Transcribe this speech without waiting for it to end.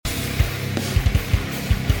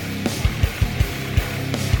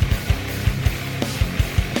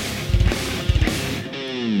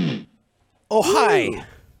Oh, hi.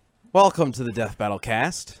 Welcome to the Death Battle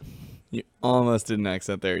Cast. You almost did an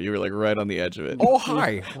accent there. You were like right on the edge of it. Oh,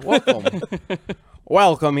 hi. Welcome.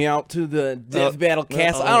 Welcome out to the Death Battle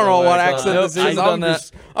Cast. I don't know what accent this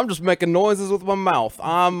is. I'm just making noises with my mouth.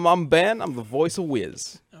 I'm Ben. I'm the voice of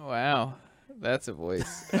Wiz. Oh, wow. That's a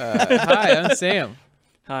voice. Hi, I'm Sam.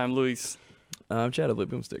 Hi, I'm Luis. I'm Chad of Blue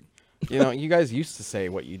Boomstick. You know, you guys used to say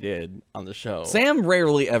what you did on the show. Sam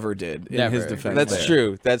rarely ever did in Never. his defense. That's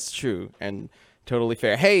true. That's true. And totally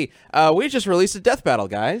fair. Hey, we just released a Death Battle,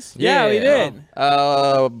 guys. Yeah, we did.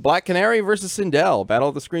 Black Canary versus Sindel. Battle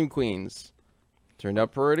of the Scream Queens. Turned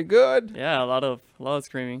out pretty good. Yeah, a lot of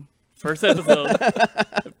screaming. First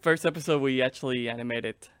episode we actually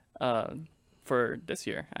animated for this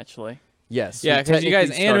year, actually. Yes. Yeah, we because you guys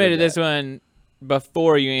technically animated started this one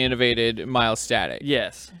before you innovated Miles Static.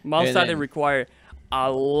 Yes, Mouse And Static then- required a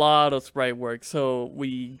lot of sprite work, so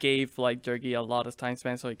we gave like Jerky a lot of time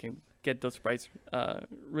span so he can get those sprites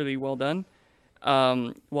really well done.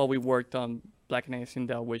 While we worked on Black and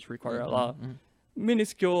Sindel, which require a lot of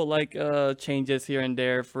minuscule like changes here and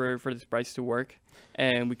there for the sprites to work,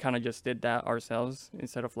 and we kind of just did that ourselves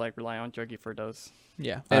instead of like relying on Jerky for those.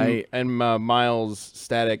 Yeah. And Miles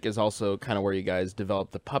Static is also kind of where you guys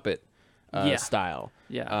developed the puppet style.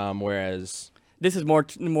 Yeah. Whereas This is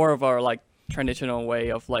more of our like traditional way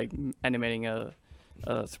of like animating a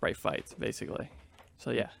sprite fight, basically.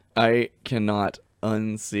 So yeah. I cannot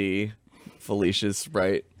unsee Felicia's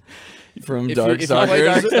sprite from if you play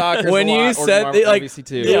Darkstalkers. Darkstalkers When a you lot, or said Marvel like,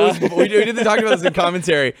 WC2. it was, we did talk about this in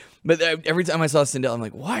commentary, but every time I saw Sindel, I'm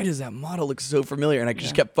like, why does that model look so familiar? And I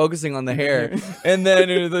just kept focusing on the hair, and then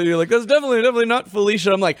you're like, that's definitely not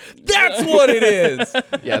Felicia. I'm like, that's what it is.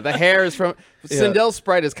 Yeah, the hair is from Yeah. Sindel's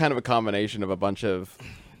sprite is kind of a combination of a bunch of.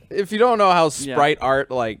 If you don't know how sprite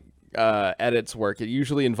art like edits work, it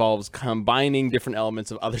usually involves combining different elements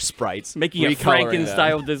of other sprites, Making a recoloring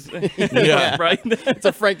Frankenstein them. of this Yeah. sprite. It's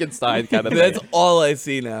a Frankenstein kind of That's thing. all I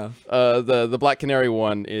see now. The Black Canary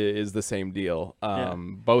one is the same deal. Yeah.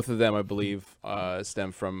 Both of them, I believe,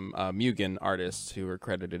 stem from Mugen artists who were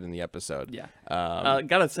credited in the episode. Yeah. Um,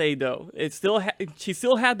 Gotta say though, she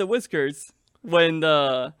still had the whiskers when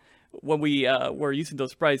we were using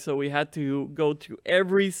those sprites, so we had to go to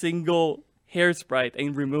every single hair sprite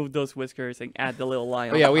and remove those whiskers and add the little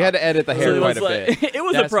line. oh, yeah, we had to edit the hair So it quite was a bit. it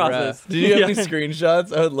was That's a process. Did you have any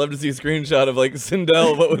screenshots? I would love to see a screenshot of like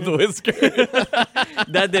Sindel, but with the whisker.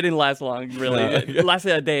 That didn't last long, really. No. It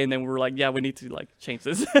lasted a day, and then we were like, yeah, we need to like change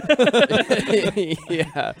this.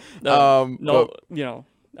 Yeah.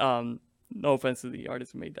 No offense to the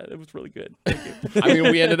artist who made that. It was really good. Thank you. I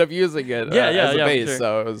mean, we ended up using it Yeah, as a for base, sure.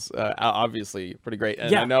 so it was obviously pretty great. And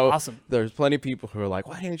Yeah, I know awesome. there's plenty of people who are like,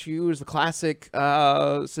 why didn't you use the classic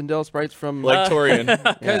Sindel sprites from... Like Torian.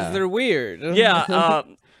 Because Yeah. they're weird. Yeah,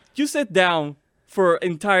 you sit down for an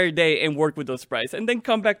entire day and work with those sprites, and then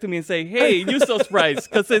come back to me and say, hey, use those sprites,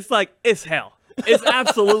 because it's hell. It's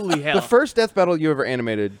absolutely hell. The first Death Battle you ever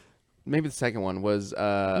animated, maybe the second one, was...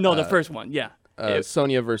 No, the first one, yeah.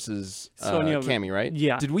 Sonya versus Sonya- Cammy, right?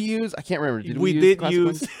 yeah. Did we use... I can't remember. Did we use did classic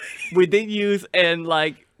use, ones? we did use, and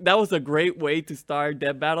like that was a great way to start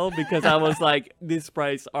that battle because I was like, these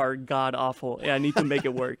sprites are god awful, and I need to make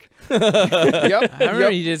it work. Yep. I remember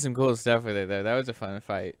Yep. you did some cool stuff with it, though. That was a fun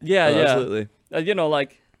fight. Yeah, Oh, yeah. absolutely.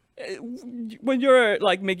 When you're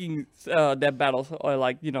like making that battles or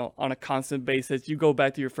like on a constant basis, you go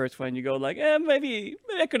back to your first one. You go like, maybe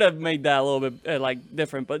I could have made that a little bit like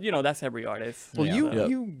different, but that's every artist. Well, Yeah.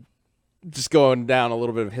 you just going down a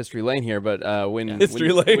little bit of history lane here, but when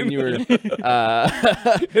History when, lane. when you were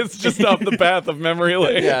It's just off the path of memory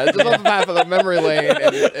lane. yeah, it's just off the path of the memory lane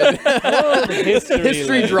and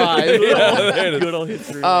history drive. Good old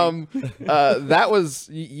history. That was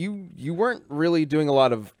you weren't really doing a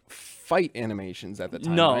lot of fight animations at the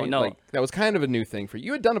time. No, right? no. Like, that was kind of a new thing for you.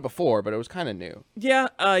 You had done it before, but it was kind of new. Yeah,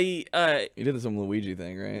 You did some Luigi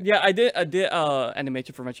thing, right? yeah, I did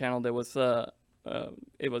animation for my channel. That was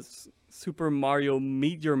it was Super Mario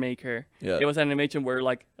Meteor Maker. Yeah. It was an animation where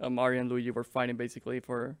like Mario and Luigi were fighting basically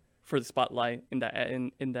for the spotlight in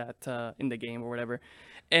the game or whatever.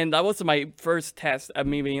 And that was my first test of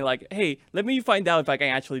me being like, hey, let me find out if I can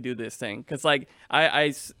actually do this thing. Because like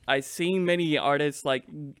I seen many artists like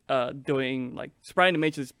doing like sprite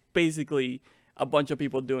animations, basically a bunch of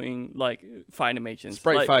people doing like fight animations.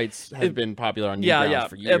 Sprite like, fights have been popular on yeah, Newgrounds yeah.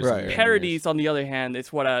 for years. Right. and Parodies, on the other hand,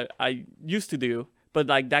 is what I used to do, but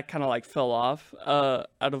like that kind of like fell off out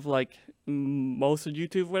of like most of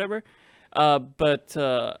YouTube, whatever. But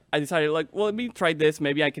I decided like, well, let me try this.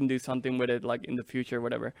 Maybe I can do something with it like in the future,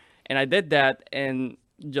 whatever. And I did that, and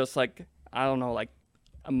just like I don't know, like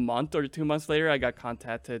a month or 2 months later, I got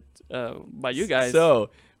contacted by you guys. So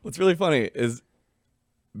what's really funny is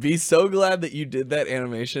be so glad that you did that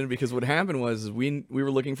animation, because what happened was we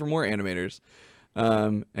were looking for more animators.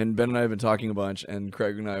 And Ben and I have been talking a bunch, and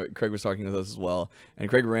Craig was talking with us as well. And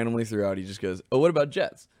Craig randomly threw out, he just goes, "Oh, what about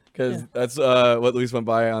Jets?" Because that's what Luis went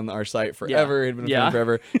by on our site forever. He'd been a fan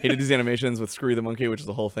forever. He did these animations with Screwy the Monkey, which is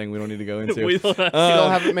the whole thing we don't need to go into. You still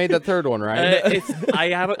haven't made that third one, right? I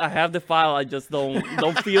have the file. I just don't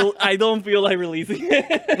feel like releasing it.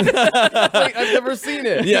 Wait, I've never seen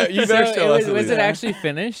it. Yeah, you better show us. Was it actually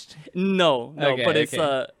finished? No, Okay, but it's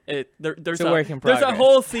okay. there's a work in there's a progress.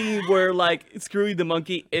 whole scene where like Screwy the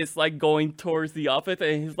Monkey is like going towards the office,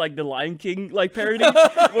 and he's like the Lion King like parody,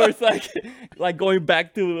 where it's like going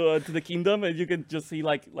back to the kingdom, and you can just see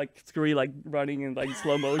like Screwy like running in like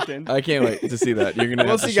slow motion. I can't wait to see that. You're gonna.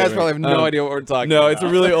 Most of you guys probably have no idea what we're talking about. No, it's a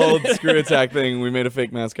really old Screw Attack thing. We made a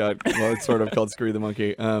fake mascot. Well, it's sort of called Screwy the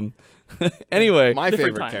Monkey. Anyway, my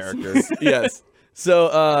Different favorite times. character. yes.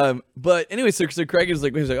 So, but anyway, so Craig was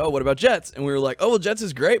like, "Oh, what about Jets?" And we were like, "Oh, well, Jets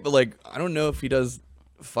is great, but like, I don't know if he does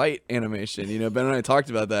fight animation." You know, Ben and I talked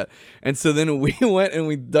about that, and so then we went and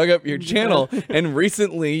we dug up your channel, and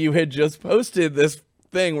recently you had just posted this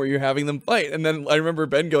thing where you're having them fight, and then I remember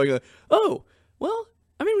Ben going, "Oh, well,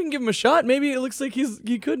 I mean, we can give him a shot. Maybe it looks like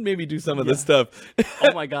he could maybe do some of this stuff."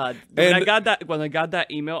 Oh my god! When And- I got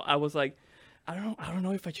that email, I was like, I don't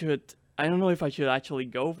know if I should. I don't know if I should actually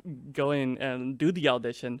go in and do the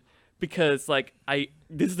audition, because like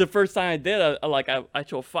this is the first time I did a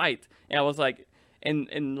actual fight, and I was like,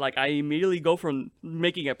 and like I immediately go from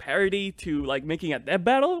making a parody to like making a death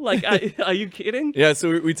battle. Like, are you kidding? Yeah,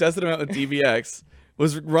 so we tested him out with DBX.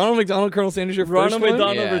 Was Ronald McDonald, Colonel Sanders your first Ronald one?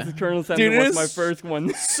 McDonald Yeah. versus Colonel Dude, Sanders it was my is first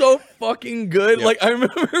one. So fucking good. Yep. Like, I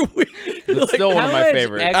remember It's still one How of my much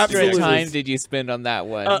favorites. extra Absolutely. time did you spend on that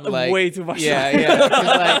one? Way too much. Yeah, yeah. 'Cause,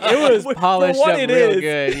 like, it was For polished what up it real is,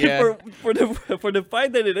 good. Yeah. For the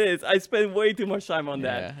fight that it is, I spent way too much time on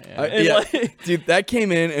that. Yeah. And yeah, like- dude, that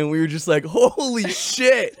came in and we were just like, holy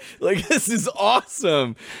shit. Like, this is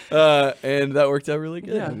awesome. And that worked out really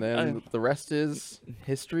good. Yeah. And then the rest is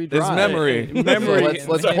history It's drive. memory. So Memory.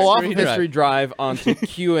 let's pull off of history drive onto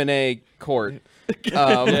Q&A court.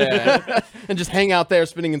 And just hang out there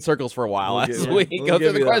spinning in circles for a while as we we'll go through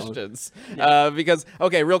give the you that one. questions. Because,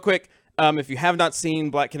 okay, real quick, if you have not seen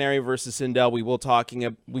Black Canary versus Sindel, we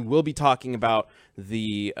will be talking about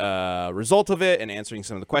the result of it and answering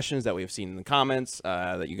some of the questions that we have seen in the comments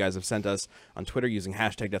that you guys have sent us on Twitter using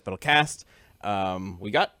 #DeathBattleCast.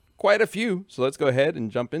 We got quite a few, so let's go ahead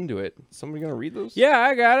and jump into it. Somebody gonna read those? Yeah,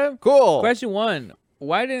 I got him. Cool. Question 1.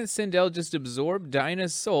 Why didn't Sindel just absorb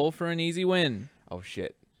Dinah's soul for an easy win? Oh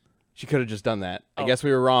shit. She could have just done that. I Oh. guess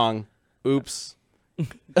we were wrong. Oops.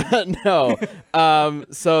 No.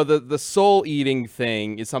 So the soul eating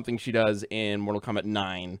thing is something she does in Mortal Kombat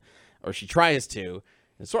 9, or she tries to.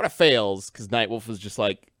 It sort of fails because Nightwolf is just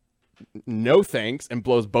like, no thanks, and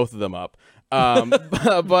blows both of them up.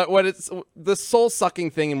 But what it's the soul sucking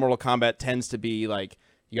thing in Mortal Kombat tends to be like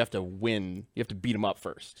you have to win. You have to beat them up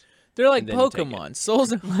first. They're like And then you take Pokemon.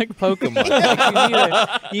 Souls are like Pokemon.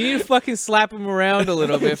 Like, you need to fucking slap them around a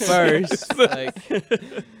little bit first. Like,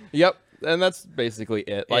 Yep. And that's basically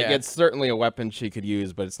it. Like, Yeah. it's certainly a weapon she could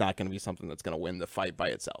use, but it's not going to be something that's going to win the fight by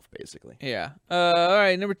itself, basically. yeah. All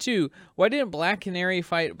right, number 2. Why didn't Black Canary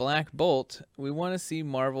fight Black Bolt? We want to see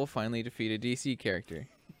Marvel finally defeat a DC character.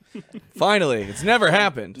 Finally. It's never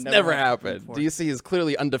happened. Never happened. before. DC is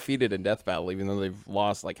clearly undefeated in Death Battle, even though they've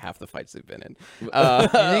lost like half the fights they've been in.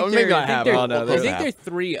 I Or maybe not half. they're, Oh, no, I there's think half. they're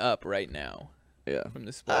 3 up right now Yeah. from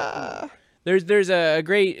the split. There's a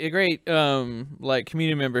great like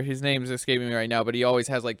community member. His name's escaping me right now, but he always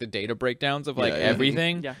has like the data breakdowns of like Yeah, yeah.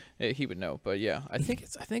 everything. Yeah. He would know, but yeah, I think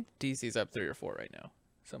DC's up 3 or 4 right now.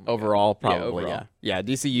 Something like that. Overall, probably, overall. yeah.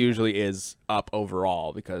 DC usually is up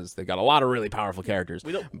overall because they've got a lot of really powerful characters.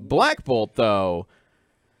 We don't- Black Bolt, though,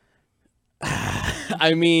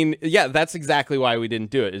 I mean, yeah, that's exactly why we didn't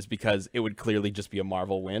do it, is because it would clearly just be a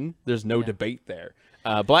Marvel win. There's no debate there.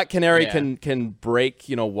 Black Canary Yeah. can break,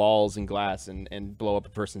 walls and glass and blow up a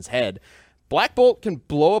person's head. Black Bolt can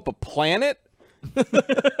blow up a planet.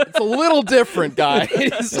 It's a little different, guys.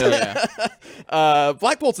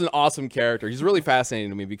 Black Bolt's an awesome character. He's really fascinating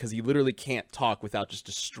to me because he literally can't talk without just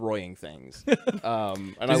destroying things. And Does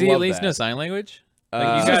I he love at least that. know sign language?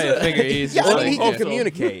 Like, you gotta figure he's Yeah, just I mean, like, he can yeah.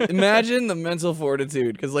 communicate. Imagine the mental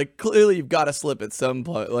fortitude, because like clearly you've got to slip at some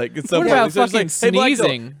point. Like at some What point, about so it's fucking like, hey, Black Belt.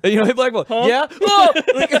 sneezing? Hey, Black Belt. Yeah. Oh!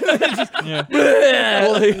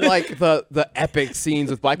 Like the epic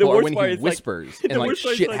scenes with Black The Belt are worst when part he is, like, whispers the and like worst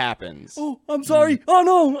part is, shit like, happens. Oh, I'm sorry. Oh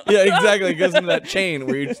no. Yeah, exactly. It goes into that chain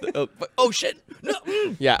where you just oh shit. No.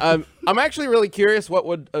 Yeah, I'm actually really curious what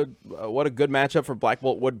a good matchup for Black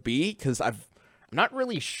Bolt would be, because I'm not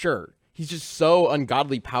really sure. He's just so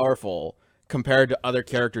ungodly powerful compared to other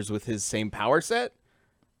characters with his same power set.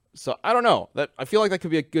 So I don't know. That I feel like that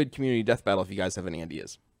could be a good community death battle if you guys have any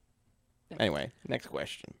ideas. Anyway, next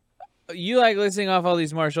question. You like listing off all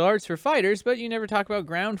these martial arts for fighters, but you never talk about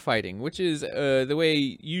ground fighting, which is the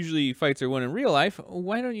way usually fights are won in real life.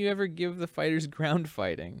 Why don't you ever give the fighters ground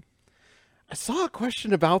fighting? I saw a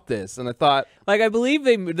question about this, and I thought, Like, I believe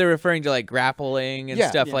they're referring to like grappling and Yeah.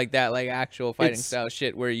 stuff Yeah. like that, like actual fighting It's- style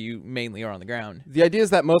shit where you mainly are on the ground. the idea is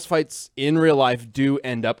that most fights in real life do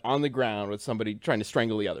end up on the ground with somebody trying to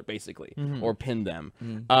strangle the other, basically, or pin them.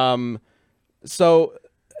 So,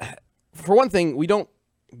 for one thing, we don't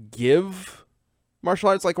give martial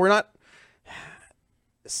arts, like, we're not.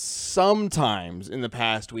 Sometimes in the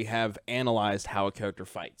past, we have analyzed how a character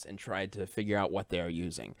fights and tried to figure out what they are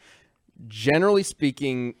using. Generally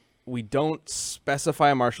speaking, we don't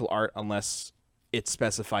specify a martial art unless it's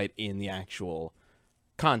specified in the actual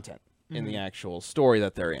content, in the actual story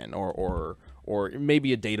that they're in, or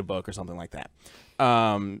maybe a data book or something like that.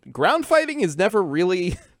 Ground fighting is never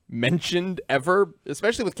really mentioned ever,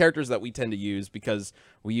 especially with characters that we tend to use, because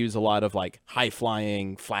we use a lot of like high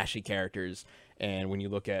flying, flashy characters. And when you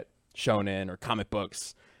look at shonen or comic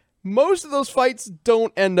books, most of those fights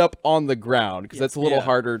don't end up on the ground, because that's a little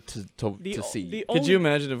harder to see. Could you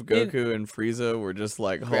imagine if Goku and Frieza were just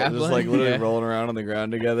like literally Yeah. rolling around on the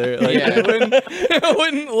ground together? Like, Yeah. it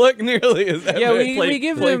wouldn't look nearly as epic. Yeah, we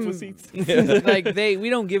give them pussies. like we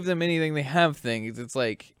don't give them anything. They have things. It's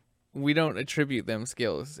like we don't attribute them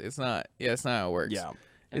skills. It's not. Yeah, it's not how it works. Yeah.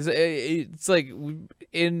 It's like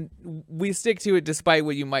we stick to it despite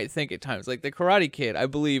what you might think at times. Like the Karate Kid, I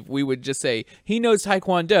believe we would just say he knows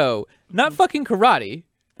Taekwondo, not fucking karate.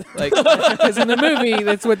 Like, because in the movie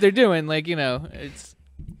that's what they're doing. Like, you know, it's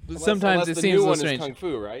sometimes it the seems new a little one strange. is Kung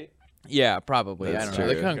Fu, right? Yeah, probably. That's I don't know.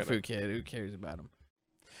 The true. Kung Fu Kid, who cares about him?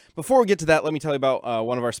 Before we get to that, let me tell you about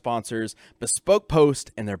one of our sponsors, Bespoke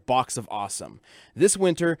Post, and their Box of Awesome. This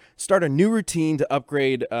winter, start a new routine to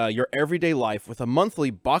upgrade your everyday life with a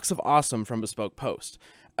monthly Box of Awesome from Bespoke Post.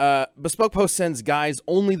 Bespoke Post sends guys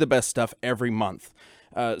only the best stuff every month.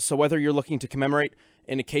 So whether you're looking to commemorate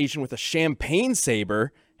an occasion with a champagne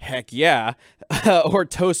saber, heck yeah, or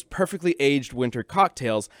toast perfectly aged winter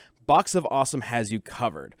cocktails, Box of Awesome has you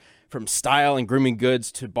covered. From style and grooming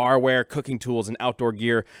goods to barware, cooking tools, and outdoor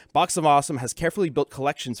gear, Box of Awesome has carefully built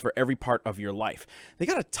collections for every part of your life. They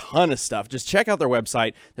got a ton of stuff. Just check out their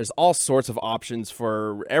website. There's all sorts of options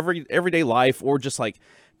for everyday life, or just like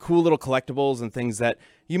cool little collectibles and things that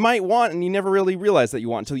you might want and you never really realize that you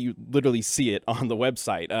want until you literally see it on the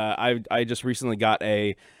website. I just recently got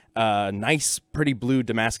a nice, pretty blue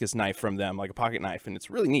Damascus knife from them, like a pocket knife, and it's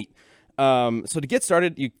really neat. So to get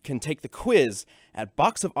started, you can take the quiz at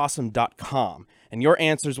boxofawesome.com, and your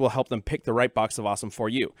answers will help them pick the right Box of Awesome for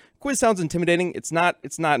you. Quiz sounds intimidating. It's not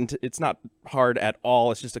hard at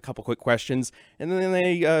all. It's just a couple quick questions, and then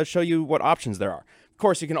they show you what options there are. Of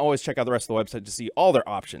course, you can always check out the rest of the website to see all their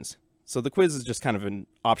options. So the quiz is just kind of an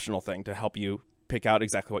optional thing to help you pick out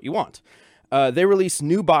exactly what you want. They release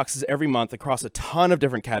new boxes every month across a ton of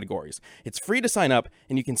different categories. It's free to sign up,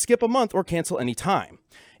 and you can skip a month or cancel anytime.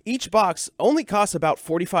 Each box only costs about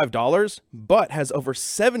 $45, but has over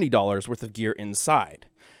 $70 worth of gear inside.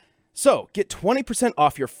 So, get 20%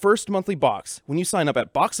 off your first monthly box when you sign up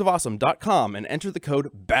at boxofawesome.com and enter the code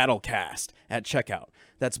BATTLECAST at checkout.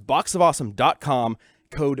 That's boxofawesome.com,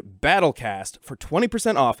 code BATTLECAST for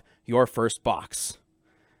 20% off your first box.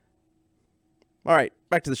 All right,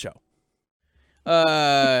 back to the show.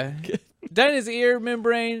 Dinah's ear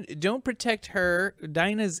membrane don't protect her.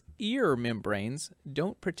 Dinah's ear membranes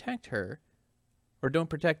don't protect her, or don't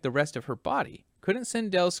protect the rest of her body. Couldn't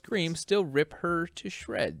Sindel's scream still rip her to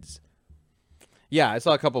shreds? Yeah, I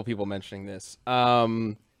saw a couple of people mentioning this.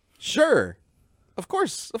 Sure, of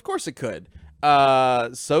course it could.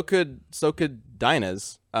 So could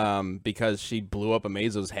Dinah's, because she blew up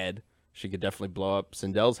Amazo's head. She could definitely blow up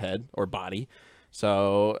Sindel's head or body.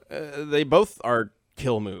 So they both are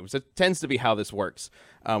kill moves. It tends to be how this works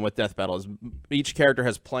with death battles. Each character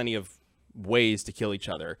has plenty of ways to kill each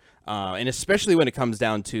other, and especially when it comes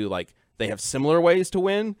down to like they have similar ways to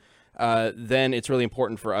win, then it's really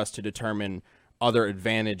important for us to determine, other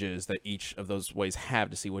advantages that each of those ways have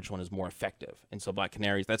to see which one is more effective. And so Black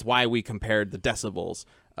Canary's, that's why we compared the decibels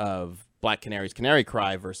of Black Canary's Canary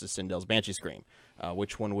Cry versus Sindel's Banshee Scream.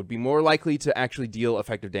 Which one would be more likely to actually deal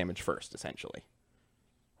effective damage first, essentially,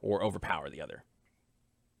 or overpower the other.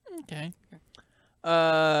 Okay.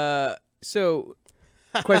 So,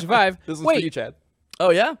 question 5. This is Wait, for you, Chad.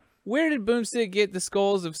 Oh yeah. where did Boomstick get the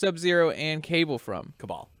skulls of Sub-Zero and Cable from?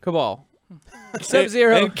 Cabal.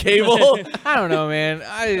 Sub-Zero. And Cable. I don't know, man.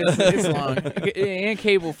 It's long. And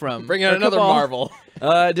Cable from. Bring out another Cabal. Marvel.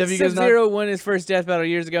 Have you guys not? Sub-Zero won his first death battle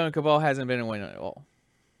years ago, and Cabal hasn't been in one at all.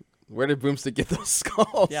 Where did Boomstick get those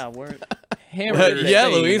skulls? Yeah, we're. Hammer. Yeah,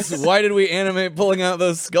 face. Luis. Why did we animate pulling out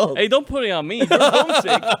those skulls? Hey, don't put it on me. You're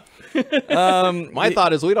homesick. My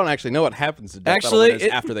thought is we don't actually know what happens to Death Battle Actually, winners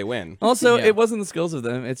after they win. Also, Yeah. it wasn't the skulls of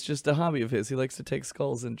them. It's just a hobby of his. He likes to take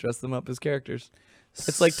skulls and dress them up as characters.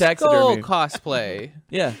 It's like Skull taxidermy. cosplay.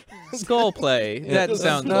 Yeah. Skull play. That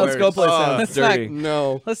sounds No, worse. skull play sounds Let's dirty.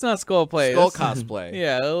 No. Let's not skull play. Skull Let's- cosplay.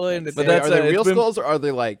 Yeah, But that's Are they it's real been- skulls or are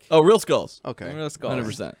they like... Oh, real skulls. Okay. real skulls.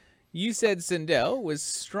 100%. You said Sindel was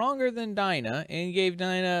stronger than Dinah and gave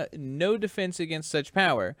Dinah no defense against such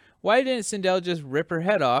power. Why didn't Sindel just rip her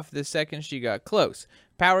head off the second she got close?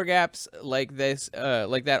 Power gaps like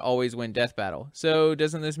that always win death battle. So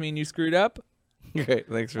doesn't this mean you screwed up? Great.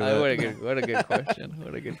 Thanks for that. What a good question.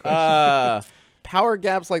 What a good question. Power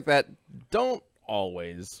gaps like that don't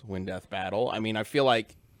always win Death Battle. I mean, I feel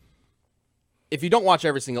like if you don't watch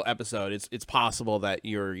every single episode, it's possible that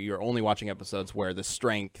you're only watching episodes where the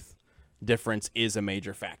strength difference is a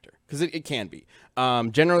major factor, because it can be.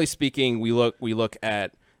 Generally speaking, we look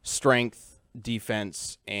at strength,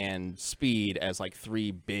 defense, and speed as like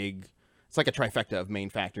three big. It's like a trifecta of main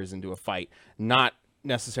factors into a fight, not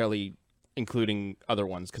necessarily including other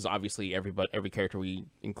ones, because obviously every character we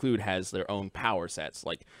include has their own power sets.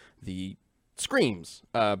 Like the screams,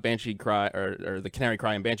 Banshee Cry or the Canary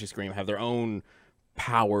Cry and Banshee Scream have their own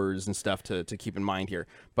powers and stuff to keep in mind here.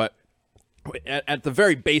 But at the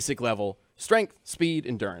very basic level, strength, speed,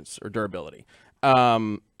 endurance, or durability.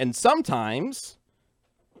 And sometimes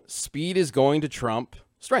speed is going to trump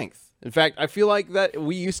strength. In fact, I feel like that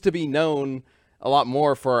we used to be known a lot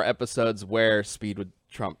more for our episodes where speed would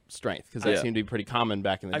trump strength, because that seemed to be pretty common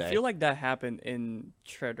back in the day. I feel like that happened in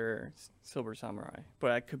Shredder Silver Samurai,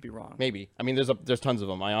 but I could be wrong. Maybe. I mean, there's tons of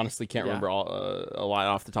them. I honestly can't remember a lot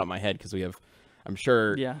off the top of my head, because we have, I'm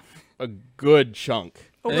sure, a good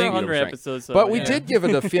chunk. Over of 100 strength. episodes. So But we yeah. did give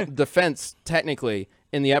a defense, technically,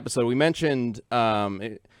 in the episode. We mentioned,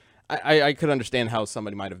 I could understand how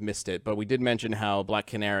somebody might have missed it, but we did mention how Black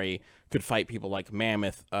Canary could fight people like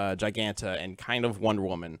Mammoth, Giganta, and kind of Wonder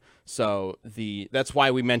Woman. So that's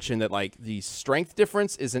why we mentioned that like the strength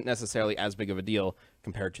difference isn't necessarily as big of a deal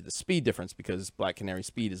compared to the speed difference, because Black Canary's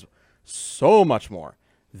speed is so much more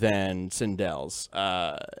than Sindel's.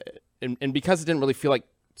 And because it didn't really feel like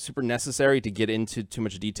super necessary to get into too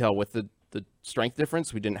much detail with the strength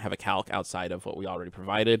difference, we didn't have a calc outside of what we already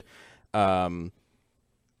provided. But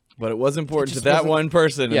it was important It to just that wasn't- one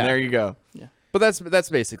person, and Yeah. there you go. But that's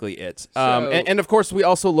basically it. So- And of course, we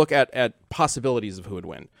also look at possibilities of who would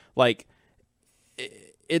win. Like,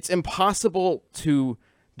 it's impossible to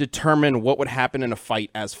determine what would happen in a fight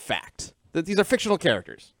as fact. These are fictional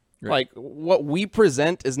characters. Right. Like, what we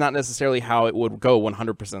present is not necessarily how it would go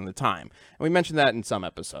 100% of the time. And we mentioned that in some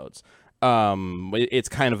episodes. It's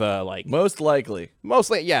kind of a, like... Most likely.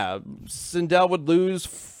 Mostly, yeah. Sindel would lose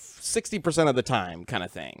 60% of the time kind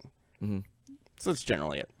of thing. Mm-hmm. So that's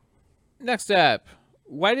generally it. Next up,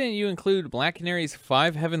 why didn't you include Black Canary's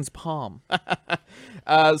Five Heavens Palm?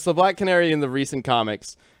 So Black Canary in the recent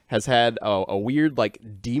comics has had a weird,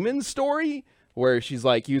 like, demon story where she's,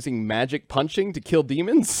 like, using magic punching to kill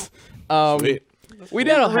demons. Sweet. We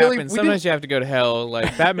That'll didn't really... happen. Sometimes you have to go to hell.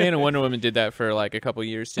 Like Batman and Wonder Woman did that for like a couple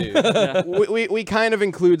years too. we kind of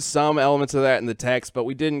include some elements of that in the text, but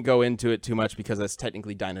we didn't go into it too much because that's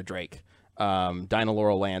technically Dinah Drake. Dinah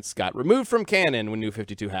Laurel Lance got removed from canon when New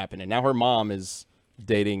 52 happened, and now her mom is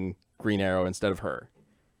dating Green Arrow instead of her.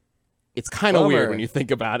 It's kind of weird when you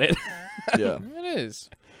think about it. Yeah. It is.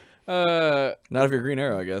 Not if you're Green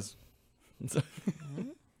Arrow, I guess.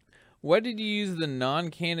 Why did you use the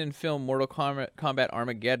non-canon film Mortal Kombat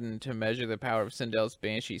Armageddon to measure the power of Sindel's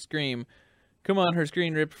Banshee Scream? Come on, her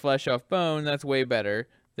screen ripped flesh off bone. That's way better.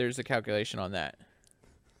 There's a calculation on that.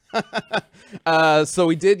 So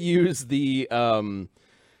we did use the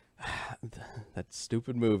that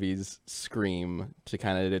stupid movie's Scream to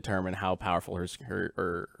kind of determine how powerful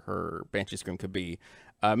her Banshee Scream could be.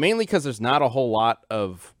 Mainly because there's not a whole lot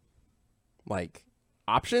of like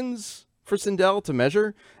options for Sindel to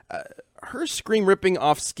measure. Her scream ripping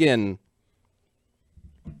off skin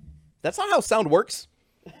that's not how sound works.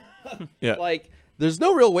 Yeah. Like, there's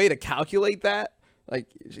no real way to calculate that. Like,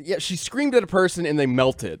 yeah, she screamed at a person and they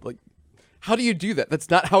melted. Like, how do you do that? That's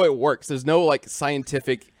not how it works. There's no like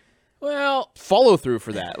scientific follow through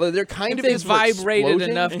for that. Like, they're kind of They just for vibrated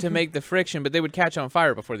explosion. enough to make the friction, but they would catch on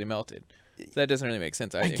fire before they melted. So that doesn't really make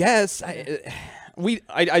sense. I guess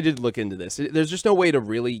I did look into this. There's just no way to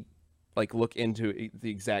really like look into the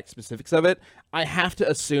exact specifics of it. I have to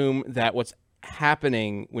assume that what's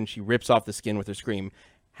happening when she rips off the skin with her scream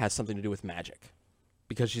has something to do with magic,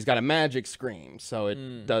 because she's got a magic scream, so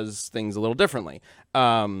it does things a little differently.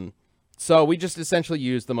 So we just essentially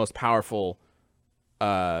used the most powerful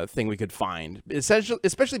thing we could find,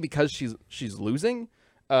 especially because she's losing.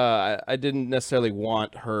 I didn't necessarily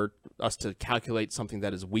want us to calculate something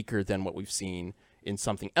that is weaker than what we've seen in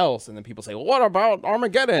something else, and then people say, well, what about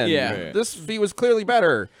Armageddon? Yeah. This feat was clearly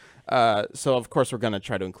better. So of course we're going to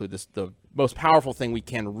try to include the most powerful thing we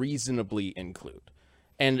can reasonably include.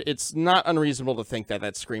 And it's not unreasonable to think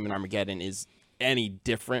that scream in Armageddon is any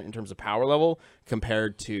different in terms of power level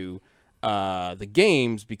compared to the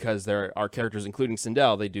games, because there are characters, including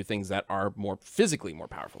Sindel, they do things that are physically more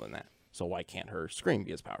powerful than that. So why can't her scream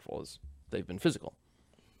be as powerful as they've been physical?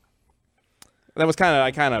 That was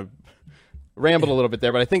I kind of rambled a little bit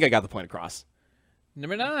there, but I think I got the point across.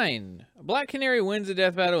 Number 9. Black Canary wins a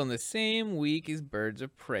death battle in the same week as Birds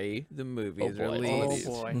of Prey, the movie, is released.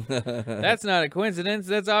 Oh boy. That's not a coincidence.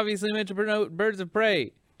 That's obviously meant to promote Birds of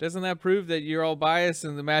Prey. Doesn't that prove that you're all biased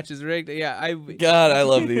and the match is rigged? Yeah, God, I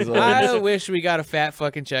love these ones. I wish we got a fat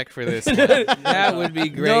fucking check for this one. That would be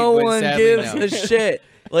great. No but one sadly, gives no. a shit.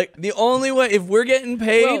 Like, the only way, if we're getting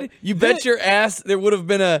paid, Well, you bet your ass there would have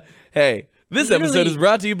been a, hey, this episode is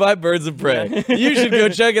brought to you by Birds of Prey. You should go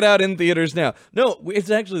check it out in theaters now. No, it's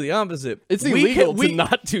actually the opposite. It's We illegal can- to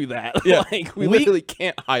not do that. Yeah. Like, we We- literally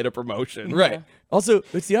can't hide a promotion. Right. Also,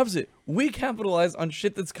 it's the opposite. We capitalize on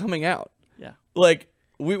shit that's coming out. Yeah. Like,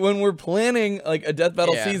 when we're planning like a death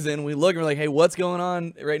battle Yeah. season, we look and we're like, hey, what's going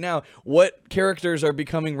on right now? What characters are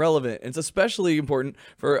becoming relevant? It's especially important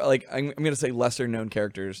for like I'm gonna say lesser known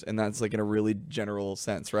characters, and that's like in a really general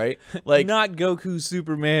sense, right? Like Not Goku,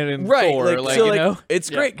 Superman, and right, Thor. Like, so, you know?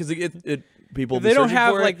 it's great because it people They be don't searching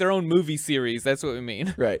have for like it. their own movie series. That's what we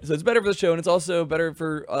mean. Right. So it's better for the show, and it's also better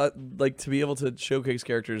for like to be able to showcase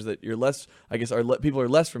characters that you're less, I guess, people are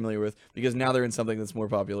less familiar with, because now they're in something that's more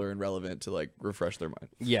popular and relevant to like refresh their mind.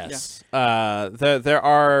 Yes. There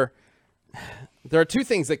are two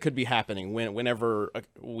things that could be happening whenever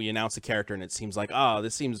we announce a character and it seems like,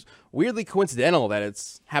 this seems weirdly coincidental that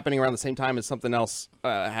it's happening around the same time as something else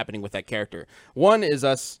happening with that character. One is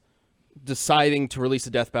us deciding to release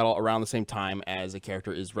a death battle around the same time as a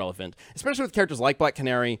character is relevant, especially with characters like Black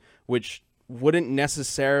Canary, which wouldn't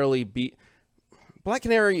necessarily be... Black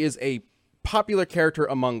Canary is a popular character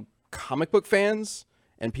among comic book fans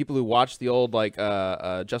and people who watch the old like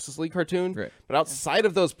Justice League cartoon, Right. but outside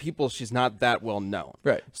of those people, she's not that well known.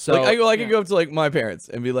 Right. So like, I could go up to like my parents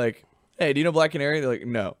and be like, hey, do you know Black Canary? They're like,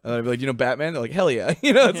 no. And I'd be like, do you know Batman? They're like, hell yeah.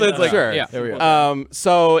 You know, so it's like, Sure. Yeah. there we go.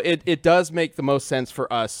 So it does make the most sense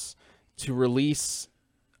for us to release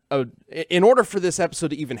in order for this episode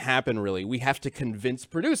to even happen, really, we have to convince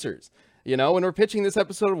producers. You know, when we're pitching this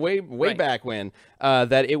episode way Right. back when,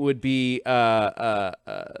 that it would be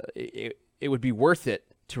it would be worth it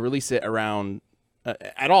to release it around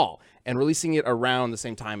at all, and releasing it around the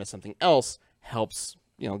same time as something else helps.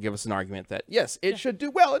 You know, give us an argument that yes, it should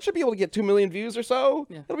do well. It should be able to get 2 million views or so.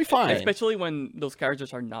 Yeah. It'll be fine. Especially when those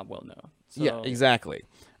characters are not well known. So, Yeah, exactly.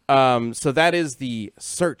 So that is the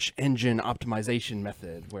search engine optimization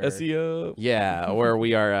method. Where, SEO. yeah, where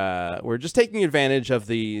we're just taking advantage of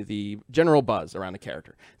the general buzz around the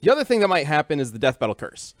character. The other thing that might happen is the death battle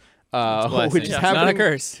curse, blessing. which is Yeah, it's not a happening.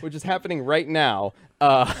 curse. Which is happening right now.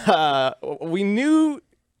 I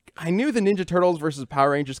knew the Ninja Turtles versus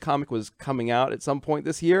Power Rangers comic was coming out at some point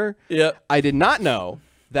this year. Yep. I did not know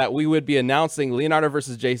that we would be announcing Leonardo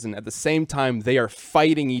versus Jason at the same time they are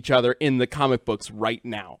fighting each other in the comic books right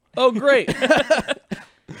now. Oh, great.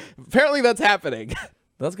 Apparently that's happening.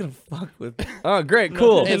 That's going to fuck with. Oh, great.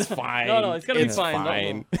 Cool. It's fine. No, it's gonna be It's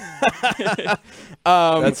fine.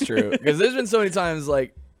 That's true. Because there's been so many times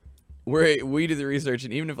like where we do the research,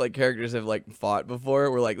 and even if like characters have like fought before,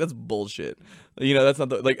 we're like, that's bullshit. You know, that's not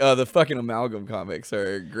the the fucking Amalgam comics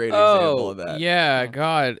are a great example of that. Yeah,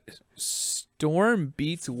 God. Storm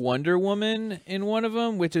beats Wonder Woman in one of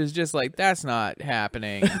them, which is just like, that's not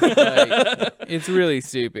happening. Like, it's really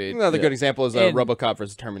stupid. Another good example is And- RoboCop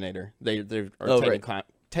versus Terminator. They are Oh, right.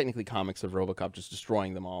 technically comics of RoboCop just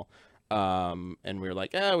destroying them all. And we were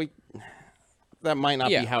like, that might not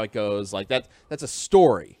Yeah. be how it goes. Like that's a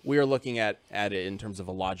story. We are looking at it in terms of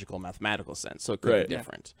a logical, mathematical sense, so it could be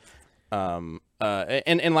different.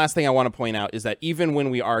 And last thing I want to point out is that even when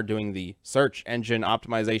we are doing the search engine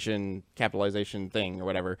optimization, capitalization thing or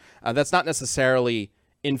whatever, that's not necessarily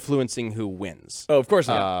influencing who wins. Oh, of course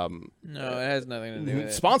not. No, it has nothing to do with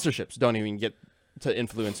it. Sponsorships don't even get to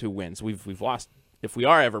influence who wins. We've lost. If we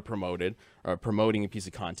are ever promoted or promoting a piece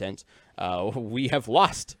of content, we have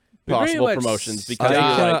lost possible much promotions because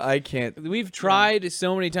I can't. We've tried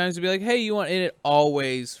so many times to be like, hey, you want, and it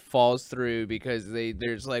always falls through because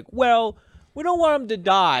there's like, well, we don't want them to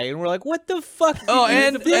die, and we're like, what the fuck? Oh, did you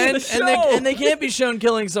and do to the show? they can't be shown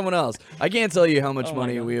killing someone else. I can't tell you how much Oh my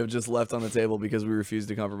money God. we have just left on the table because we refuse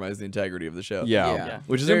to compromise the integrity of the show. yeah.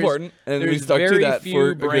 Which is There's- important, and we there's stuck to very that few for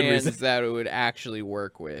a good brands reason. that it would actually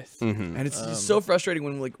work with. Mm-hmm. And it's just so frustrating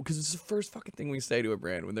when because it's the first fucking thing we say to a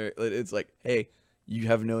brand when it's like, hey, you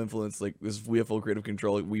have no influence. Like we have full creative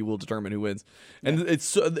control. We will determine who wins. And it's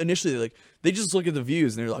so, initially they just look at the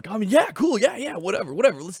views and they're like, I mean, yeah, cool, yeah, whatever,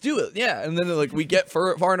 let's do it, yeah. And then they're like, we get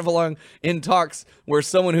far enough along in talks where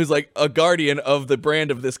someone who's like a guardian of the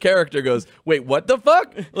brand of this character goes, wait, what the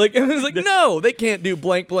fuck? Like, and it's like, no, they can't do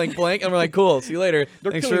blank, blank, blank. And we're like, cool, see you later.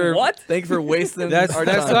 Thanks killing what? Thanks for wasting That's our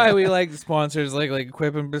time. why we like sponsors like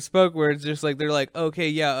Quip and Bespoke, where it's just like they're like, okay,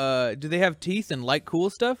 yeah, do they have teeth and like cool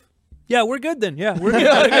stuff? Yeah, we're good then. Yeah, we're good.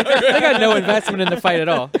 They got no investment in the fight at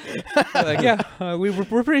all. Like, yeah,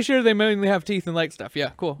 we're pretty sure they mainly have teeth and like stuff. Yeah,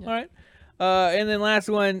 cool. All right. And then last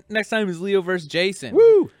one, next time is Leo versus Jason.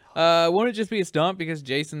 Woo! Won't it just be a stomp because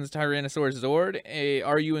Jason's Tyrannosaurus Zord?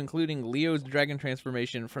 Are you including Leo's dragon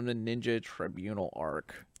transformation from the Ninja Tribunal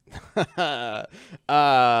arc?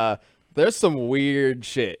 There's some weird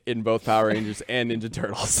shit in both Power Rangers and Ninja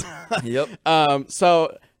Turtles. Yep.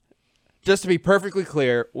 So just to be perfectly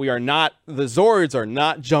clear, the Zords are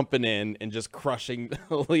not jumping in and just crushing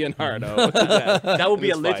Leonardo. That would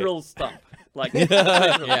be a This fight. literal stump. Like,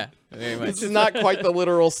 Yeah, very much. This is not quite the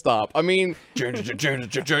literal stop. I mean,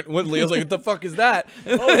 When Leo's like, what the fuck is that?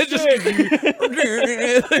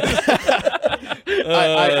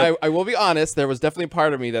 I will be honest. There was definitely a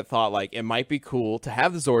part of me that thought like it might be cool to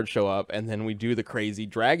have the Zord show up and then we do the crazy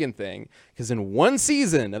dragon thing. Because in one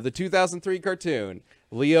season of the 2003 cartoon,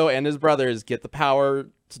 Leo and his brothers get the power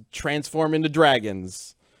to transform into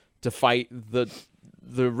dragons to fight the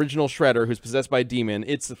original Shredder, who's possessed by a demon.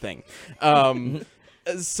 It's a thing.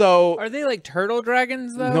 So Are they like turtle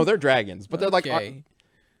dragons though? no, they're dragons, but they're like Okay.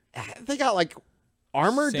 they got like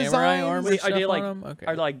armor Samurai designs. armor? are stuff they on like them? Okay.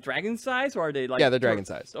 are they like dragon size or are they like? Yeah, they're dragon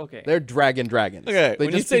sized. Okay. They're dragons. Okay, They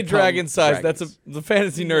when you just say become dragon size, dragons. the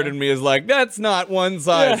fantasy nerd in me is like, that's not one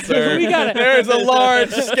size, sir. We got it. There's a large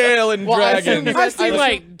scale in dragons. I've seen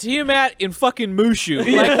like Tiamat in fucking Mushu.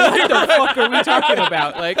 Like, what the fuck are we talking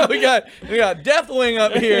about? Like, we got Deathwing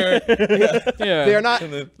up here. yeah. They are not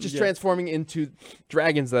just transforming into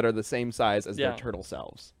dragons that are the same size as their Yeah. turtle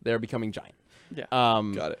selves. They're becoming giant. Yeah.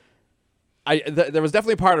 Got it. There was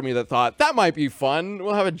definitely a part of me that thought that might be fun.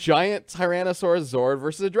 We'll have a giant Tyrannosaurus Zord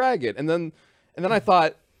versus a dragon, and then I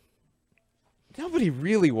thought nobody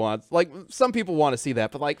really wants. Like some people want to see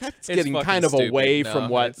that, but like that's getting fucking kind of stupid. away No, from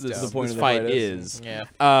what that's this, dumb. this The point of the fight fight is. Yeah.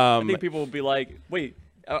 I think people will be like, wait,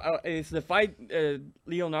 is the fight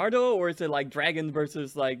Leonardo or is it like dragon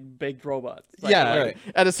versus like big robots? Like, Yeah, right.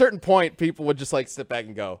 at a certain point, people would just like sit back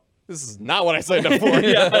and go, "This is not what I signed up for,"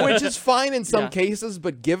 which is fine in some Yeah. cases.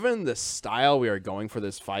 But given the style we are going for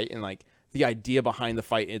this fight and like the idea behind the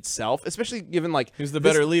fight itself, especially given like Who's the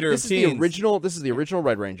better leader this of is teens? the original. This is the original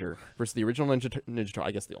Red Ranger versus the original Ninja Turtle.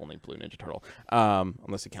 I guess the only blue Ninja Turtle,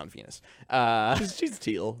 unless you count Venus. She's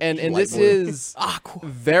teal. And She's this light blue. is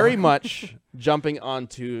very much jumping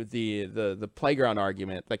onto the playground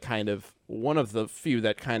argument that kind of one of the few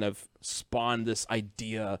that kind of spawned this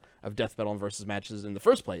idea of death battle and versus matches in the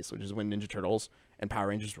first place, which is when Ninja Turtles and Power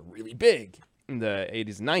Rangers were really big in the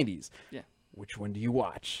 80s and 90s. Yeah. Which one do you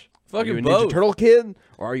watch? Fucking are you a both. Ninja Turtle kid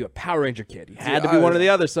or are you a Power Ranger kid? You had to be one or the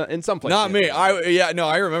other in some places. Not me. I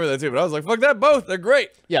remember that too. But I was like, fuck that. Both. They're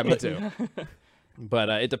great. Yeah, me too. But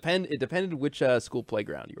it depended which school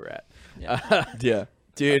playground you were at. Yeah,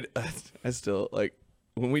 dude. I still like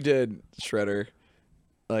when we did Shredder.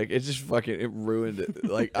 Like it just fucking ruined it.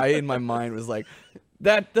 Like I in my mind was like,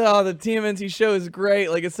 the TMNT show is great.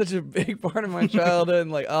 Like it's such a big part of my childhood.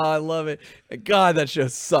 And like I love it. And God, that show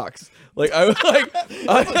sucks. Like I was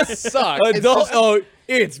like, Suck. It's adult. just-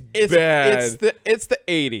 It's bad. It's the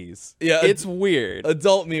 80s. Yeah, it's weird.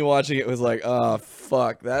 Adult me watching it was like, oh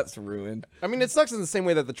fuck, that's ruined. I mean, it sucks in the same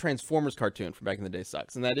way that the Transformers cartoon from back in the day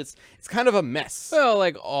sucks, and that it's kind of a mess. Well,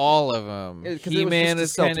 like all of them. 'Cause it was He-Man just is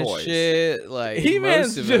to sell kind of toys. shit. Like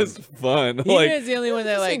He-Man's most of just them. fun. Like, He-Man's the only one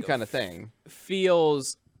that Same like kind of thing.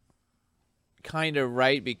 feels kind of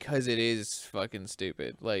right because it is fucking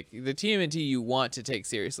stupid. Like the TMNT you want to take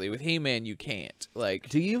seriously. With He-Man you can't. Like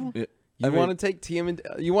Do you? Yeah. You I mean- want to take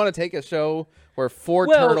You want to take a show where 4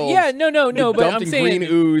 well, turtles yeah, no, get but dumped I'm in saying green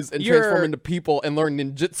ooze and you're- transform into people and learn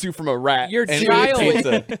ninjutsu from a rat. your and eat child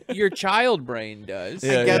pizza. your child brain does.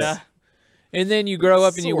 Yeah, guess- yeah. And then you grow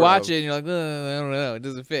up and you Sort watch of. it and you're like, I don't know, it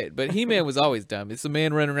doesn't fit. But He-Man was always dumb. It's a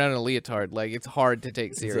man running around in a leotard. Like, it's hard to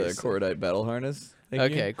take It's seriously. a cordite battle harness.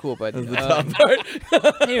 Thank you. Okay, cool, bud. That's the top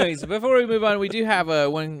part. Anyways, before we move on, we do have a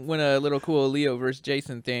little cool Leo versus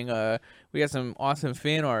Jason thing. We got some awesome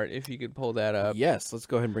fan art. If you could pull that up. Yes, let's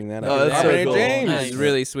go ahead and bring that Oh, up. that's so Carbonated cool. James. This is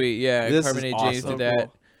really sweet. Yeah, This is Carbonated James awesome. did that.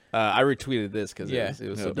 I retweeted this because Yeah. it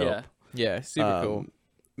was so Yeah. dope. Yeah. Yeah, super cool.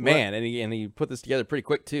 Man, and he put this together pretty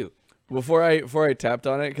quick too. Before I tapped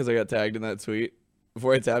on it, because I got tagged in that tweet.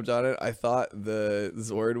 Before I tapped on it, I thought the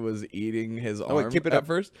Zord was eating his arm wait, keep it at up.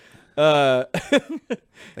 first. Thank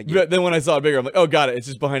you. But then when I saw it bigger, I'm like, oh, got it. It's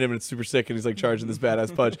just behind him and it's super sick, and he's like charging this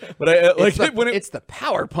badass punch. But I like when it. it's the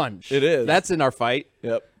power punch. It is. That's in our fight.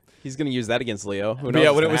 Yep. He's gonna use that against Leo. Who But knows yeah,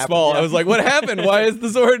 what's when it gonna was happen? small, Yeah. I was like, what happened? Why is the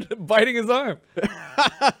Zord biting his arm?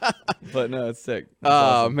 But no, it's sick. It's Oh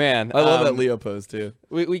awesome. man, I love that Leo pose too.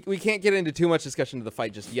 We can't get into too much discussion of the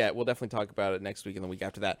fight just yet. We'll definitely talk about it next week and the week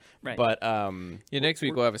after that. Right. But Yeah, next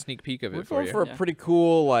week we'll have a sneak peek of we're it for going you. for a Yeah. pretty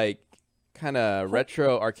cool like kind of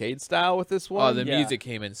retro arcade style with this one. Oh, the Yeah. music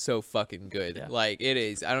came in so fucking good. Yeah. Like it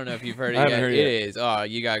is. I don't know if you've heard it I yet. haven't heard It it is. Oh,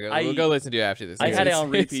 you gotta go. I- We'll go listen to it after this. I had it It's-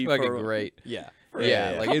 on repeat It's fucking for- great. yeah.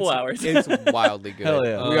 Yeah, like couple it's, hours. it's wildly good. Hell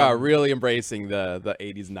yeah. We are really embracing the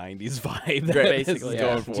 80s 90s vibe that Great. this is Basically,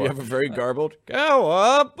 going yeah. for. Do you have a very garbled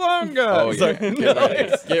cowabunga? Oh, Sorry. yeah. Get ready.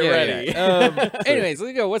 Get Yeah, ready. yeah. Anyways,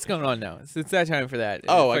 let's go. What's going on now? It's that time for that.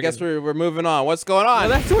 Oh, I Fucking- guess we're moving on. What's going on? Well,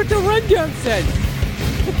 that's what the rundown said.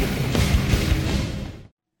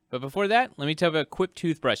 But before that, let me tell you about Quip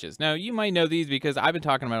toothbrushes. Now, you might know these because I've been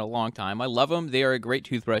talking about it a long time. I love them. They are a great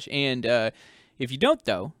toothbrush. And if you don't,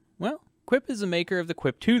 though, well, Quip is the maker of the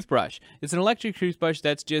Quip toothbrush. It's an electric toothbrush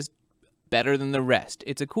that's just better than the rest.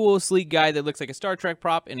 It's a cool, sleek guy that looks like a Star Trek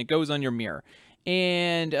prop, and it goes on your mirror.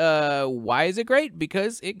 And why is it great?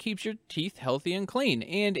 Because it keeps your teeth healthy and clean,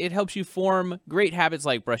 and it helps you form great habits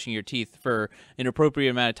like brushing your teeth for an appropriate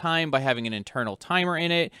amount of time by having an internal timer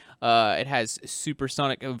in it. It has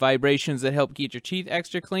supersonic vibrations that help keep your teeth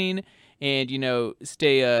extra clean, and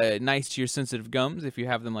stay nice to your sensitive gums if you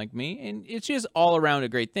have them like me. And it's just all around a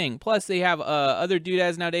great thing. Plus, they have other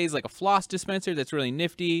doodads nowadays, like a floss dispenser that's really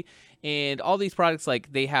nifty, and all these products,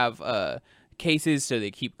 like they have cases so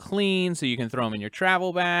they keep clean, so you can throw them in your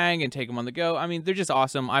travel bag and take them on the go. I mean, they're just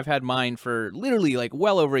awesome. I've had mine for literally like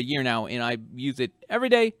well over a year now, and I use it every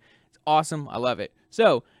day. It's awesome. I love it.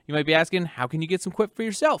 So you might be asking, how can you get some Quip for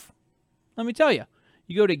yourself? Let me tell you.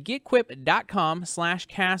 You go to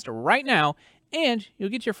getquip.com/cast right now, and you'll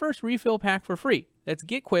get your first refill pack for free. That's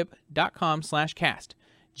getquip.com/cast.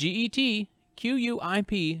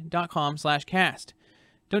 GETQUIP.com/cast.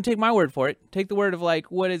 Don't take my word for it. Take the word of, like,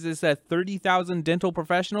 what is this, 30,000 dental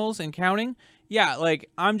professionals and counting? Yeah, like,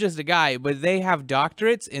 I'm just a guy, but they have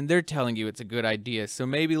doctorates, and they're telling you it's a good idea. So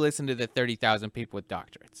maybe listen to the 30,000 people with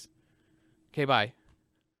doctorates. Okay, bye.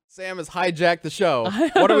 Sam has hijacked the show.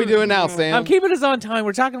 What are we doing now, Sam? I'm keeping us on time.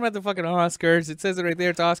 We're talking about the fucking Oscars. It says it right there.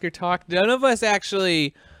 It's Oscar talk. None of us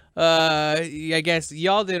actually, I guess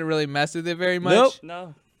y'all didn't really mess with it very much. Nope.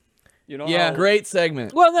 No. You know Yeah. how- Great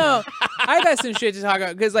segment. Well, no, I got some shit to talk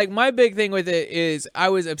about because, like, my big thing with it is I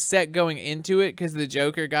was upset going into it because the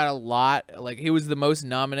Joker got a lot. Like, he was the most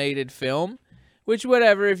nominated film, which,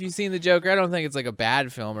 whatever. If you've seen the Joker, I don't think it's like a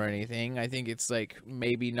bad film or anything. I think it's like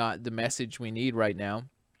maybe not the message we need right now.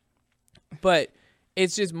 But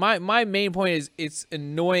it's just my main point is it's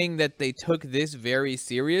annoying that they took this very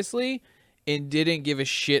seriously and didn't give a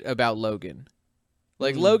shit about Logan.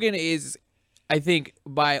 Like, Logan is, I think,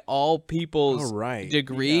 by all people's All right.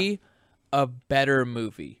 degree, a better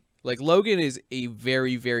movie. Like, Logan is a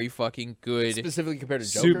very, very fucking good, Specifically compared to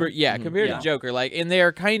Joker? super, compared Yeah. to Joker. Like, and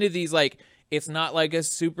they're kind of these, like, it's not like a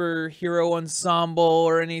superhero ensemble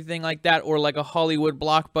or anything like that, or like a Hollywood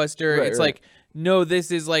blockbuster. Right, it's right. like, no, this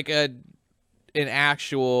is like an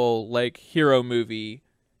actual, like, hero movie.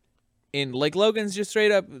 And, like, Logan's just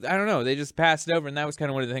straight up, I don't know, they just passed it over, and that was kind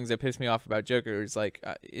of one of the things that pissed me off about Joker. It's like,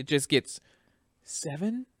 it just gets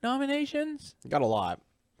 7 nominations? Got a lot.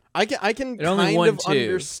 I can It only kind won of 2.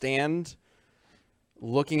 understand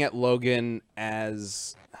looking at Logan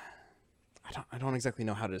as I don't exactly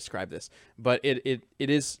know how to describe this, but it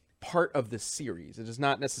is part of the series. It is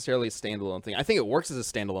not necessarily a standalone thing. I think it works as a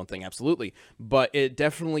standalone thing, absolutely, but it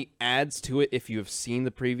definitely adds to it if you have seen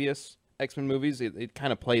the previous X-Men movies. It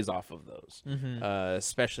kind of plays off of those,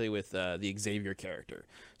 especially with the Xavier character.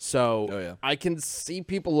 So I can see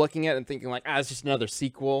people looking at it and thinking like, it's just another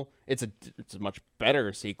sequel. It's a much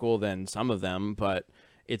better sequel than some of them, but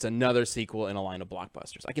it's another sequel in a line of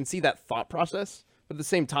blockbusters. I can see that thought process, but at the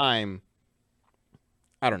same time,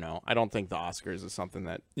 I don't know. I don't think the Oscars is something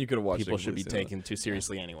that You could have watched people it should be completely taken too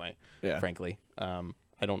seriously anyway. Yeah. Frankly, I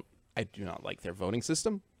do not like their voting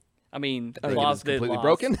system. I mean, I think it Claus is did completely lost.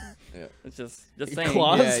 broken. It's just saying.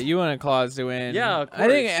 Claus? Yeah, you want a Claus to win. Yeah, of I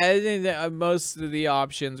think that most of the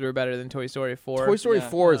options were better than Toy Story 4. Toy Story Yeah.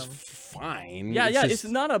 4 is fine. Yeah, just- it's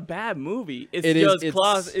not a bad movie. It's It is- just it's-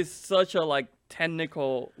 Claus is such a like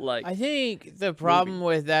technical like. I think the problem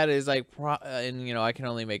with that is like, and you know, I can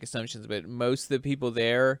only make assumptions, but most of the people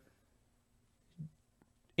there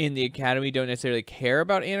in the Academy don't necessarily care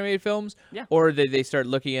about animated films, Yeah. or they start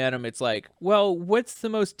looking at them. It's like, well, what's the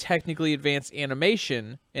most technically advanced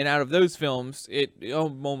animation? And out of those films, it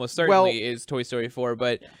almost certainly is Toy Story 4,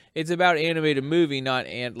 but it's about animated movie, not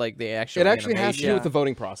like the actual. It actually has to do Yeah. with the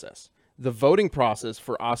voting process. The voting process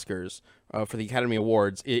for Oscars, for the Academy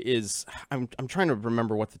Awards, is I'm trying to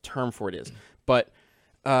remember what the term for it is, but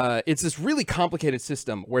it's this really complicated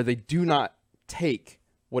system where they do not take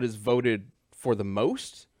what is voted for the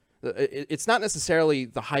most. It's not necessarily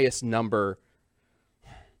the highest number.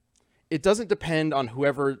 It doesn't depend on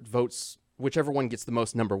whoever votes, whichever one gets the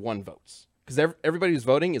most number one votes, because everybody who's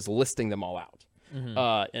voting is listing them all out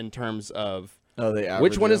in terms of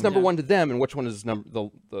which one is number one to them and which one is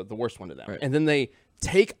the worst one to them. Right. And then they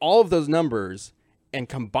take all of those numbers and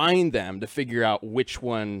combine them to figure out which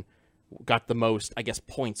one got the most, I guess,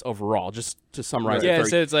 points overall, just to summarize it Yeah, very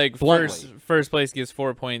so it's like bluntly. first place gets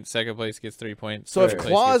 4 points, second place gets 3 points. So if third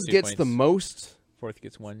place Claus 2 gets the points, most fourth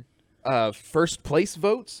gets 1 first place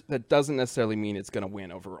votes, that doesn't necessarily mean it's going to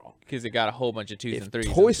win overall. because it got a whole bunch of 2s If and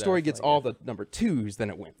 3s. Toy and Story stuff, gets like, all the number 2s, then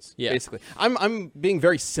it wins. Yeah. Basically. I'm being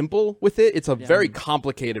very simple with it. It's a very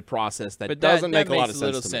complicated process that But doesn't that make a lot makes of a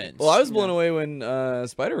little sense to me. sense. Well, I was blown away when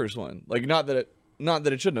Spider-Verse won. Like, not that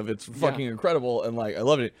it shouldn't have. It's fucking incredible, and like I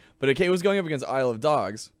loved it. But it was going up against Isle of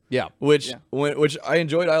Dogs. Yeah. Which I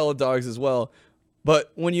enjoyed Isle of Dogs as well.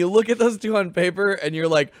 But when you look at those two on paper and you're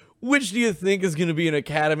like, which do you think is going to be an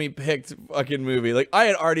Academy picked fucking movie? Like, I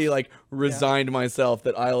had already like resigned myself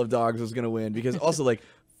that Isle of Dogs was going to win, because also like,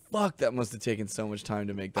 fuck, that must have taken so much time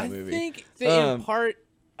to make that movie. I think that in part,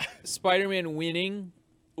 Spider-Man winning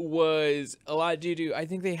was a lot due to, I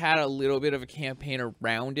think they had a little bit of a campaign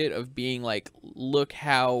around it of being like, look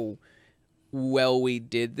how well we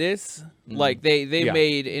did this. Like they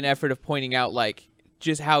made an effort of pointing out like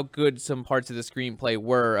just how good some parts of the screenplay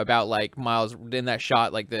were about like Miles in that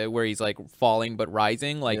shot, like where he's like falling but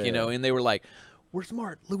rising, like you know, and they were like, we're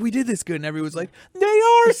smart. Look, we did this good, and everyone's like, they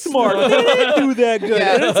are smart. They didn't do that good.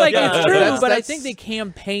 And it's like it's true, but I think they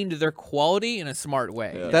campaigned their quality in a smart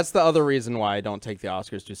way. That's the other reason why I don't take the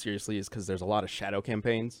Oscars too seriously, is because there's a lot of shadow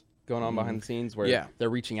campaigns going on behind the scenes where they're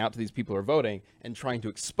reaching out to these people who are voting and trying to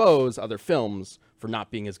expose other films for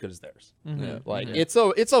not being as good as theirs. Like it's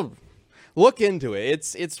a look into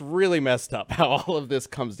it. It's really messed up how all of this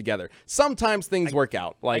comes together. Sometimes things work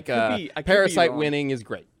out. Like I could be Parasite wrong. winning is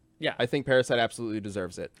great. Yeah. I think Parasite absolutely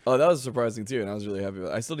deserves it. Oh, that was surprising too, and I was really happy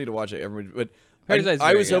with it. I still need to watch it. But Parasite's I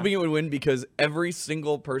very was good. hoping it would win, because every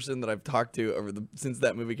single person that I've talked to since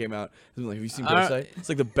that movie came out has been like, "Have you seen Parasite? It's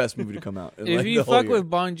like the best movie to come out." in, If like, you the whole fuck year. with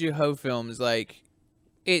Bong Joon-ho films, like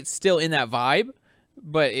it's still in that vibe,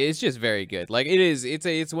 but it's just very good. Like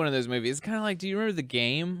it's one of those movies. It's kind of like, do you remember The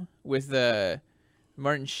Game with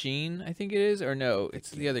Martin Sheen? I think it is, or no,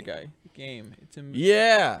 it's the other guy. The Game. It's a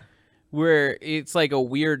yeah, where it's like a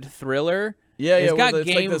weird thriller. yeah, It's got it's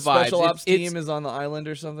like game the vibes. special ops It's- team is on the island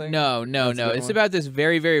or something. No. that It's one? about this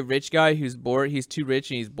very, very rich guy who's bored. He's too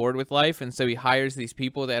rich and he's bored with life, and so he hires these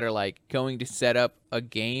people that are like going to set up a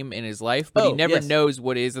game in his life, but he Oh, never yes. knows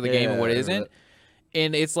what is the game and what I remember isn't. that.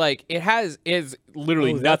 And it's like is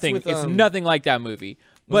literally Oh, that's nothing. with, It's nothing like that movie,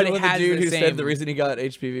 but it Wasn't has the dude the who same. said the reason he got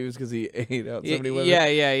HPV was because he ate out so many women. Yeah.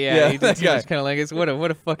 Yeah, He that just guy. kind of like, it's what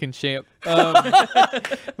a fucking champ.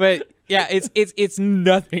 But yeah, it's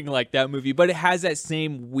nothing like that movie, but it has that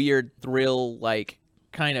same weird thrill like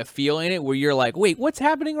kind of feel in it where you're like, wait, what's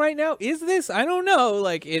happening right now? Is this? I don't know.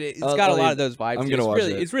 Like it's got a lot of those vibes. I'm too. gonna watch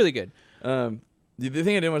it. It's really good. The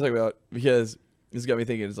thing I didn't want to talk about, because This got me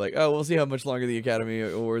thinking. It's like, oh, we'll see how much longer the Academy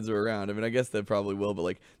Awards are around. I mean, I guess they probably will, but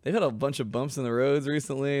like they've had a bunch of bumps in the roads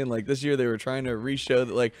recently, and like this year they were trying to re-show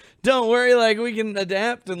that like, don't worry, like we can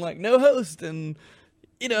adapt and like no host and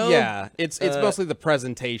Yeah, it's mostly the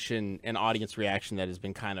presentation and audience reaction that has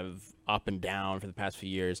been kind of up and down for the past few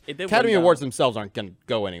years. It did Academy win, though. Awards themselves aren't going to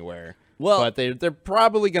go anywhere. Well- but they're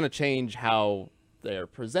probably going to change how they're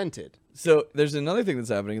presented. So there's another thing that's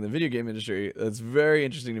happening in the video game industry that's very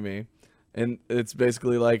interesting to me, and it's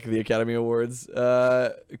basically like the Academy Awards,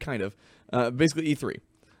 kind of, basically E3.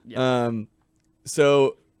 Yeah.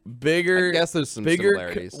 So bigger. I guess there's some bigger.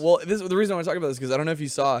 similarities. Well, the reason I want to talk about this because I don't know if you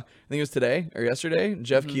saw. I think it was today or yesterday.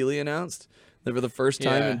 Jeff Keighley announced that for the first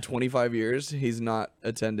time Yeah. in 25 years, he's not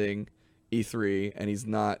attending E3, and he's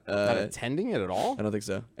not. Not attending it at all? I don't think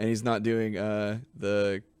so, and he's not doing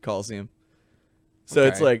the Coliseum. So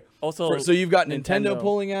it's Okay. like Also, so you've got Nintendo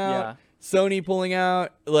pulling out, Yeah. Sony pulling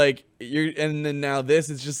out, like and then now this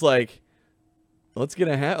is just like, what's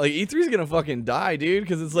gonna happen? Like E3's gonna fucking die, dude,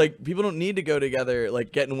 because it's like people don't need to go together,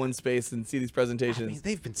 like get in one space and see these I presentations. mean,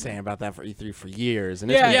 they've been saying about that for E3 for years,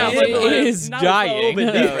 and Yeah, it's Yeah, been but it it- is now it's dying. open,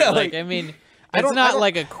 though. yeah, like, like- I mean, I it's don't- not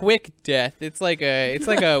like a quick death. It's like a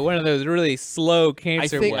one of those really slow I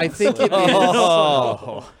cancer think ones. it is.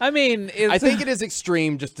 Oh. I mean, it's, I think it is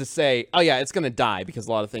extreme just to say, oh yeah, it's going to die because a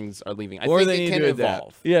lot of things are leaving. I Or think they it need can to adapt.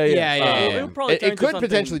 evolve. Yeah, Yeah, yeah, Um, yeah. It'll probably turn it into could something-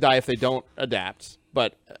 potentially die if they don't adapt,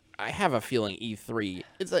 but I have a feeling E3.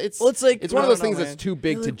 It's Well, it's like- it's one of I those don't know, things that's man. too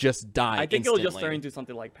big to just die. I think it'll just instantly. turn into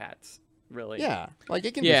something like PAX. Really. Yeah, like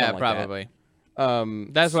it can. do yeah, something like that. probably.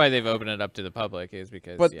 That's That's why they've opened it up to the public, is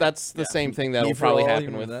because. but yeah. that's the same thing that'll Me for probably all, you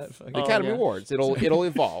happen with remember that? Fucking- the Oh, Academy yeah. Awards. It'll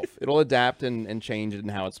evolve. It'll adapt and change it in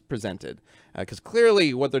how it's presented. Because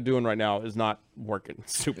clearly, what they're doing right now is not working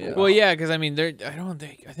super well. Well, yeah, because I mean, I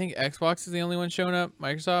think Xbox is the only one showing up.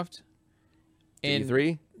 Microsoft. And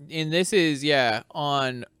E3. And this is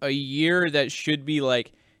on a year that should be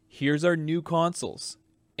like, here's our new consoles,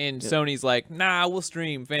 and Sony's like, nah, we'll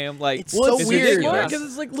stream, fam. Like, It's so it's weird. ridiculous. because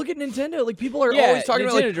it's like, look at Nintendo. Like people are Yeah, always talking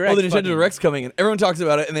about like, Nintendo oh, the Direct's Nintendo fucking- Direct's coming, and everyone talks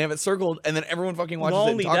about it, and they have it circled, and then everyone fucking watches Not it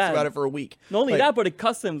and only talks that- about it for a week. Not only Like, that, but it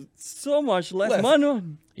costs them so much less Less. money.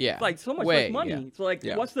 Yeah, Like so much way, less money. yeah. So like,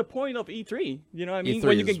 Yeah. what's the point of E3? You know what I mean? E3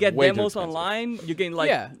 When you can is get way too demos expensive. online, you can like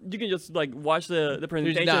Yeah. you can just like watch the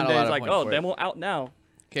presentation. not a Then lot it's of like, point oh, for it. demo out now.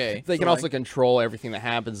 Okay. They can So, also like- control everything that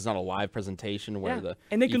happens. It's not a live presentation where Yeah. the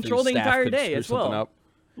And they E3 control the staff entire could day screw as something well. up.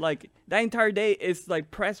 Like that entire day is like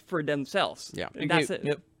pressed for themselves. Yeah. And that's Okay, it.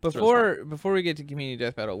 Yep. Before we get to Community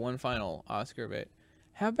Death Battle, one final Oscar bit.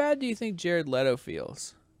 How bad do you think Jared Leto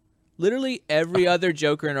feels? Literally every other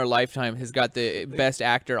Joker in our lifetime has got the Best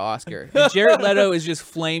Actor Oscar. And Jared Leto is just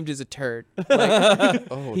flamed as a turd. Like,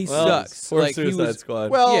 he sucks. Or Like, he Suicide was, Squad.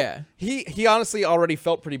 Well, Yeah. he honestly already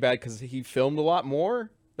felt pretty bad because he filmed a lot more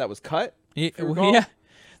that was cut. yeah,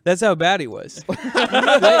 that's how bad he was.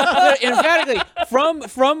 Like, emphatically,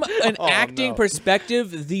 from an acting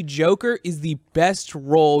perspective, the Joker is the best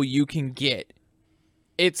role you can get.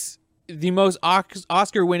 It's the most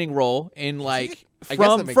Oscar-winning role in like I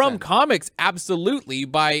guess that makes from sense. comics, absolutely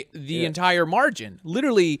by the entire margin.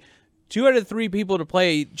 Literally, 2 out of 3 people to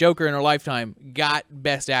play Joker in our lifetime got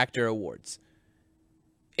Best Actor awards.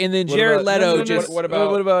 And then What Jared about- Leto no, just what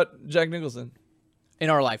about- what about Jack Nicholson? in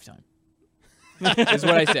our lifetime. Is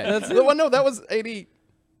what I said. No, that was 80.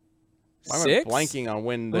 Why am I Six? blanking on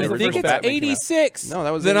when the I original think it's Batman came out? 86. No, that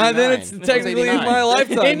was Then 89. then it's That was technically 89. my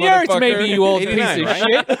lifetime. In yours, motherfucker. maybe, you old piece 89, of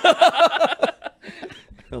right? shit.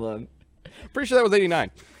 Hold on. Pretty sure that was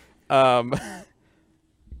 89.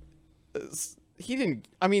 He didn't.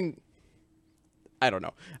 I mean, I don't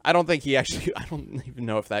know. I don't think he actually. I don't even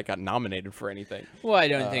know if that got nominated for anything. Well, I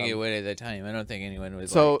don't think it would at the time. I don't think anyone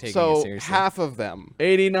was So, like, taking it so seriously. half of them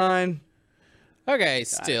 89. Okay,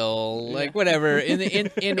 still like whatever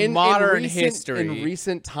in modern recent, history. in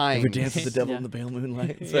recent times. Who Dance with the Devil Yeah. in the Pale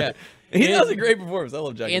Moonlight. It's Yeah. like- he In- does a great performance. I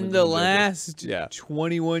love Jack in Nicholson the as Joker. last Yeah.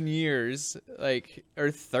 21 years, like or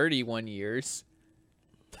 31 years,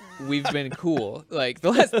 we've been cool. Like the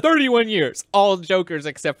last 31 years, all Jokers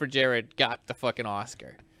except for Jared got the fucking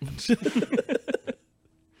Oscar.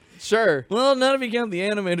 Sure. Well, not if you count the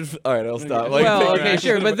animated. All right, I'll stop. Like, Well, figure okay, out-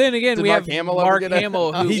 sure, but then again, Did we Mark have Hamill ever Mark get a-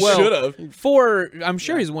 Hamill, who He well, should've. I'm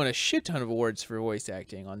sure he's won a shit ton of awards for voice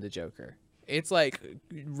acting on the Joker. It's like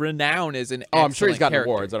renowned as an. Oh, I'm sure he's excellent gotten character.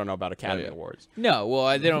 awards. I don't know about Academy Oh, yeah. Awards. No,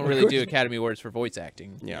 well, they don't really do Academy Awards for voice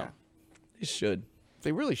acting. Yeah. He should.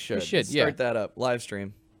 They really should. They should, yeah. Start that up. Live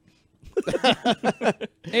stream.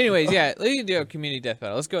 Anyways, yeah, we can do a community death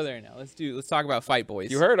battle. Let's go there now. Let's talk about Fight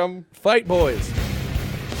Boys. You heard him. Fight boys.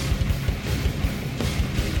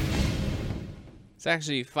 It's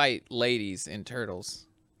actually Fight Ladies and Turtles.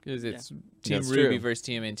 because it's Team That's Ruby true. versus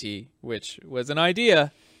TMNT, which was an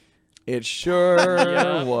idea. It sure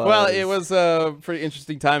Yeah. was. Well, it was pretty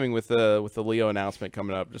interesting timing with the Leo announcement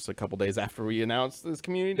coming up just a couple days after we announced this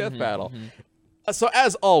community death battle. So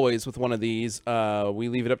as always with one of these, we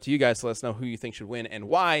leave it up to you guys to let us know who you think should win and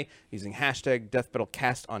why using hashtag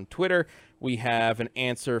DeathBattleCast on Twitter. We have an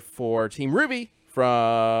answer for Team Ruby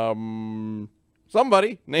from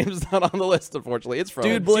somebody. Name's not on the list, unfortunately. It's from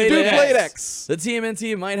Dude Blade X. The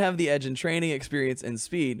TMNT might have the edge in training, experience, and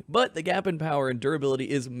speed, but the gap in power and durability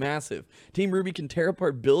is massive. Team Ruby can tear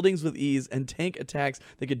apart buildings with ease and tank attacks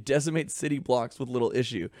that could decimate city blocks with little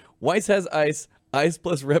issue. Weiss has ice. Ice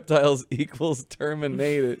plus reptiles equals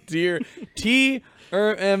terminated.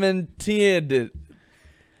 T-M-N-T-ed.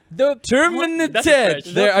 The Terminated. That's a stretch.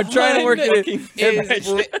 There, I'm trying to work it.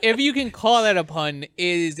 is, if you can call that a pun,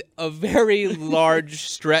 is a very large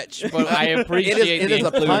stretch, but I appreciate It the is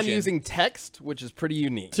a pun inclusion. using text, which is pretty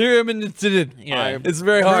unique. Terminated. Yeah. It's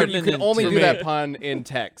very hard. You can only do that pun in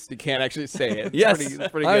text. You can't actually say it. Yes, It's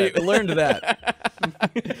pretty I good. learned that.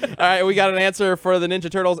 All right, we got an answer for the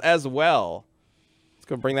Ninja Turtles as well. Let's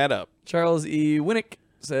go bring that up. Charles E. Winnick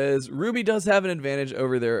says Ruby does have an advantage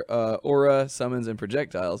over their aura, summons, and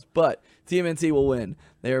projectiles, but TMNT will win.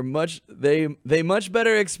 They much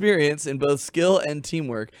better experience in both skill and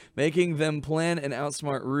teamwork, making them plan and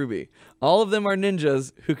outsmart Ruby. All of them are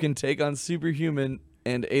ninjas who can take on superhuman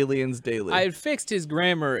and aliens daily. I had fixed his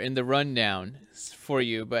grammar in the rundown for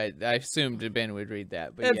you, but I assumed Ben would read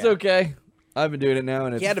that. But it's yeah. okay. I've been doing it now,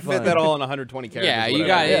 and it's You had to fun. fit that all in 120 characters. Yeah, you whatever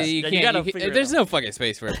got it it. is. You Yeah, you can't. gotta You figure it there's out. no fucking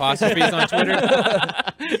space for apostrophes on Twitter.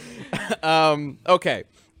 Okay,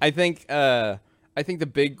 I think the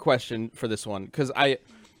big question for this one, because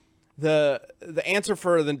the answer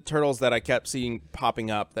for the Turtles that I kept seeing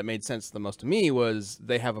popping up that made sense the most to me was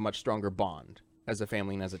they have a much stronger bond as a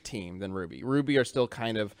family and as a team than Ruby. Ruby are still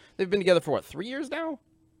they've been together for what, 3 years now?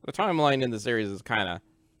 The timeline in the series is kind of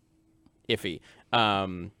iffy.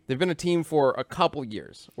 They've been a team for a couple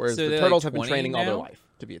years, whereas So the they're Turtles like have been 20 training all their now? life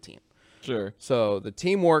to be a team. Sure. So the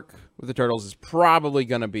teamwork with the Turtles is probably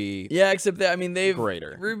going to be Yeah, except that they've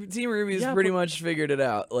greater. Team Ruby's Yeah, pretty but- much figured it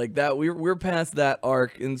out. Like that, we're past that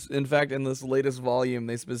arc. In fact, in this latest volume,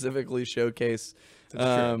 they specifically showcase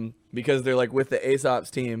because they're like with the Aesop's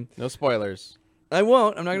team. No spoilers. I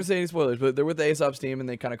won't. I'm not gonna say any spoilers, but they're with the Aesop's team, and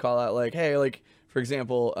they kind of call out like, hey, like for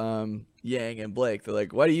example, Yang and Blake. They're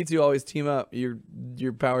like, why do you two always team up? Your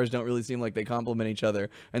powers don't really seem like they complement each other.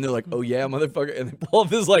 And they're like, oh yeah, motherfucker. And they pull up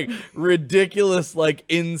this like ridiculous like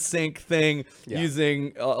in sync thing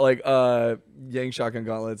using Yang shotgun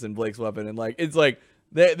gauntlets and Blake's weapon, and like it's like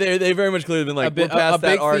they very much clearly been like, we're past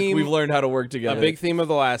that big arc. theme- We've learned how to work together. A big theme of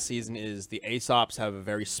the last season is the Aesops have a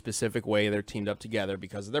very specific way they're teamed up together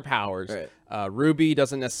because of their powers. Right. Ruby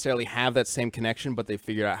doesn't necessarily have that same connection, but they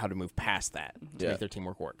figured out how to move past that to Yeah. make their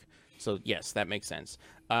teamwork work. So yes, that makes sense.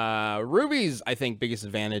 Ruby's, I think, biggest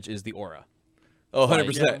advantage is the aura. Oh,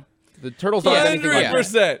 100%. The Turtles don't have anything like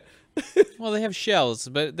that. 100%. Well, they have shells,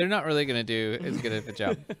 but they're not really gonna do as good of a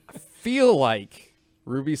job. Feel like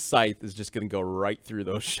Ruby's scythe is just going to go right through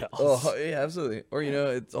those shells. Oh yeah, absolutely. Or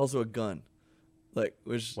it's also a gun, like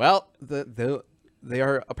which Well, they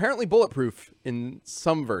are apparently bulletproof in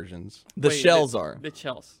some versions. the Wait, shells are. The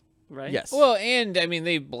shells, right? Yes. Well, and I mean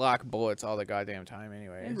they block bullets all the goddamn time,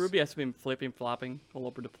 anyways. And Ruby has been flipping, flopping all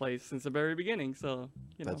over the place since the very beginning. So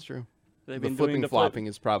That's true. They've The been flipping doing the flopping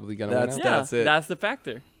is probably going to win That's- out. Yeah, That's it. That's the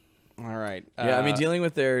factor. All right. Yeah, I mean dealing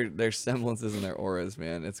with their semblances and their auras,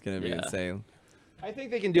 man, it's gonna be Yeah. insane. I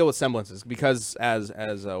think they can deal with semblances because, as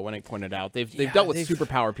Winnick pointed out, they've dealt with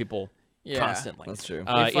superpower people constantly. That's true.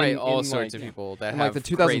 They fight all in, sorts of people that In have like the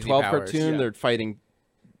 2012 crazy powers. cartoon, Yeah. they're fighting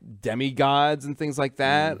demigods and things like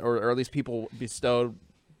that, or at least people bestowed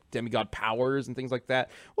demigod powers and things like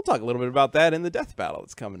that. We'll talk a little bit about that in the death battle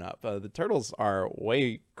that's coming up. The Turtles are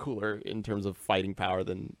way cooler in terms of fighting power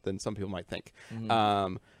than some people might think.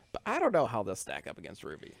 But I don't know how they'll stack up against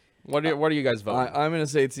Ruby. What are you guys voting? I'm gonna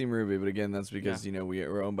say Team Ruby, but again, that's because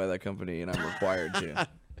we're owned by that company, and I'm required to.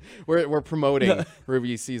 We're promoting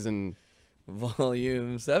Ruby season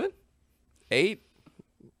Volume 7. 8.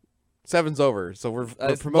 7's over, so we're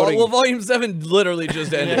promoting. Well, Volume 7 literally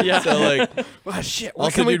just ended. Yeah. So like, Oh, shit! What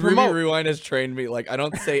also, can we dude, Ruby promote? Rewind has trained me. Like, I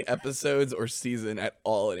don't say episodes or season at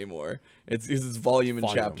all anymore. It's volume and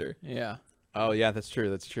Volume. chapter. Yeah. Oh yeah, that's true.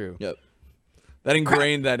 That's true. Yep. That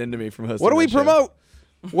ingrained that into me from hosting. What do we that show. promote?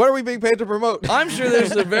 What are we being paid to promote? I'm sure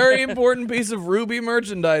there's a very important piece of Ruby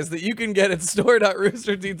merchandise that you can get at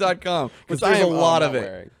store.roosterteeth.com because Which I there's a am lot not of it.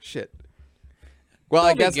 wearing. Shit. Well,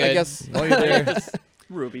 I That'll be guess good. While you're there,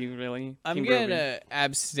 Ruby, really. I'm Team gonna Ruby.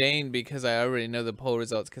 abstain because I already know the poll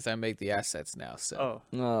results because I make the assets now. So. Oh,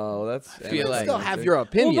 No, that's. feel like- Still have your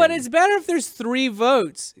opinion. Well, but it's better if there's 3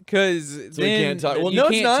 votes because So then we can't tie. Well, you no,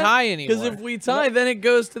 can't it's not. tie anymore. Because if we tie, then it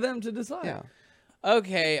goes to them to decide. Yeah.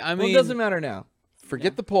 Okay, I Well, mean, it doesn't matter now.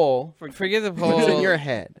 Forget the poll. forget the poll. What's in your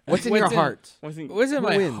head? What's in your What's in- heart? what's in- What's in Who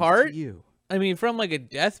my wins heart? to you. I mean, from like a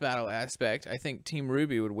death battle aspect, I think Team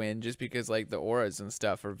Ruby would win just because like the auras and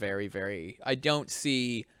stuff are very, very. I don't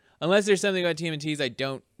see unless there's something about TMNTs I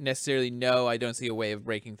don't necessarily know. I don't see a way of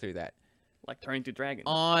breaking through that. like turning to dragon.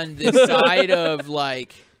 On the side of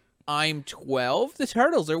like, I'm 12. The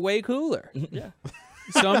turtles are way cooler. Yeah.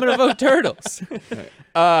 So I'm gonna vote turtles.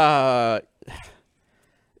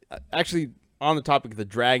 Actually, on the topic of the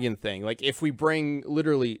dragon thing, like if we bring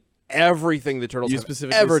literally everything the turtles You have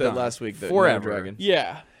specifically ever said done last week that no forever, dragon.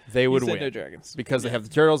 Yeah. they would You said win no dragons. because they have the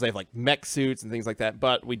turtles. They have like mech suits and things like that.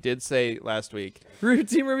 But we did say last week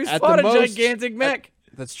Team Ruby's At fought the a most- gigantic mech.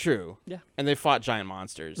 that's true. Yeah. And they fought giant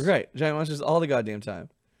monsters. Right, giant monsters all the goddamn time.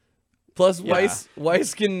 Plus, Yeah.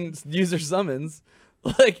 Weiss can use her summons.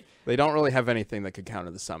 Like, They don't really have anything that could counter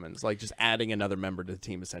the summons, like just adding another member to the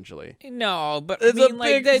team essentially. No, but it's I mean, a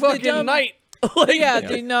like big the fucking dumb- knight. Like, Yeah,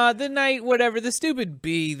 the knight, whatever. The stupid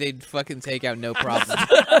bee, they'd fucking take out no problem.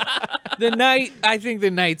 The knight, I think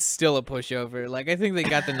the knight's still a pushover. Like, I think they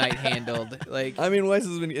got the knight handled. Like, I mean, Weiss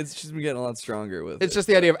has been. It's just been getting a lot stronger with. It's it. just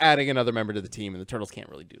the idea of adding another member to the team, and the turtles can't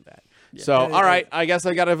really do that. So, all right, I guess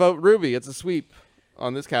I got to vote Ruby. It's a sweep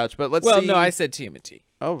on this couch, but let's well, see. no, I said TMNT.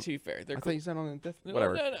 Oh, To be fair, they're I cool. thought you said on the death.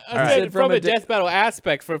 Whatever. No, All I right. said from From a a death battle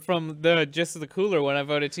aspect, from the just the cooler one, I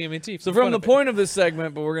voted TMNT. So from the point of this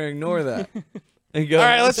segment, but we're gonna ignore that. And go, All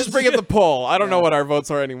right, let's just bring up the poll. I don't know what our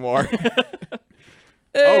votes are anymore.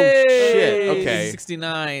 Hey! shit, okay.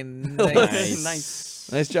 69. Nice. Nice.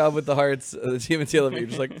 Nice job with the hearts, the team and teal of you.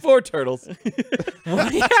 Just like 4 turtles.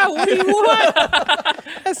 Yeah, what do you want?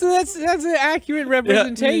 That's an accurate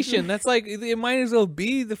representation. That's like it might as well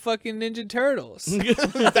be the fucking Ninja Turtles.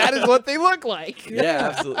 That is what they look like. Yeah,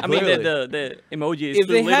 absolutely. I mean, Clearly. the emoji is If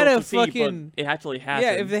too they had little a to see, fucking- but it actually has.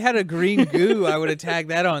 Yeah, it. if they had a green goo, I would have tagged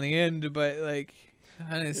that on the end, but like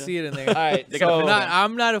I didn't see it in there. All right, They gotta so fill that.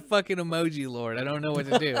 I'm not a fucking emoji lord. I don't know what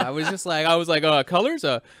to do. I was like, colors?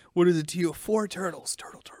 What is it to you? 4 turtles.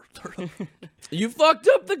 Turtle. You fucked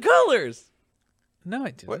up the colors. No,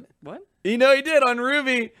 I didn't. What? You know he did on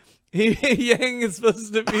Ruby. Yang is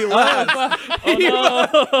supposed to be last.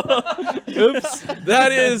 Oops.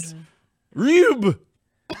 That is Rube.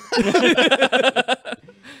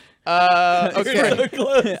 okay. So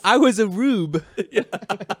close. I was a rube.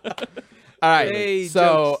 All right. Hey,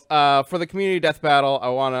 So for the community death battle, I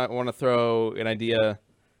wanna throw an idea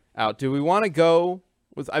out. Do we want to go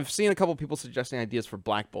with? I've seen a couple people suggesting ideas for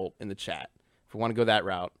Black Bolt in the chat. If we want to go that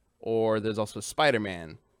route, or there's also a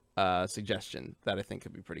Spider-Man suggestion that I think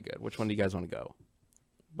could be pretty good. Which one do you guys want to go?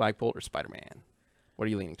 Black Bolt or Spider-Man? What are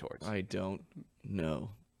you leaning towards? I don't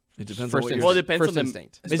know. It depends First on what instinct. you're Well, it depends First on the-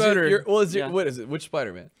 instinct. Is Spider- Yeah. what is it? Which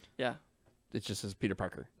Spider-Man? Yeah. It just says Peter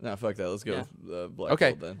Parker. Nah, fuck that. Let's go Yeah. with Black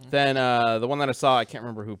Okay, Bolt then. then the one that I saw, I can't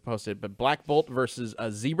remember who posted, but Black Bolt versus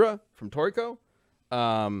Zebra from Toriko.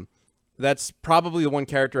 That's probably the one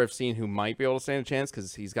character I've seen who might be able to stand a chance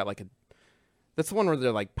because he's got like a. That's the one where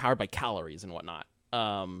they're like powered by calories and whatnot.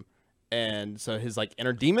 And so his like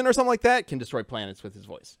inner demon or something like that can destroy planets with his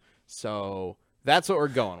voice. So that's what we're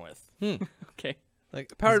going with. Okay.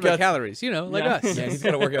 Like powered by got- calories, like Yeah. us. Yeah, he's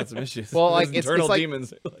got to work out some issues. Well, like, Those it's internal like-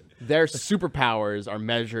 demons. Their superpowers are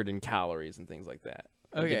measured in calories and things like that.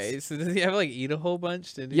 Like, Okay, it's- so does he have like eat a whole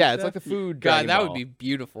bunch to do yeah, it's stuff? like the food. God, Dragon that Ball. would be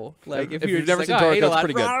beautiful. Like if, If you were you've just never like, seen I ate a Toriko, lot. it's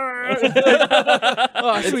pretty good.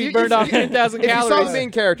 Oh, If sweet, you- burned off if you- 10,000 If you saw the calories.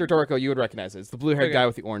 main character Toriko, you would recognize it. It's the blue-haired Okay. guy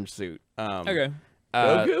with the orange suit. Okay.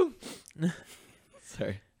 Goku?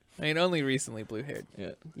 Sorry. I mean, only recently blue haired.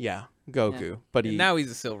 Yeah. Yeah, Goku. But he Now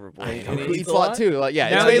he's a silver boy. And he he eats eats a a lot lot? too. Like, yeah,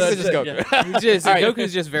 Now it's he's basically just Goku. He's just, All right.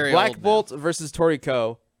 Goku's just very Black old now. Bolt versus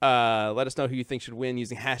Toriko. Let us know who you think should win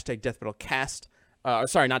using hashtag DeathBattleCast.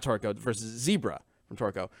 Sorry, not Toriko versus Zebra from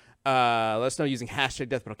Toriko. Let us know using hashtag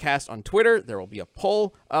DeathBattleCast on Twitter. There will be a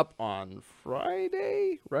poll up on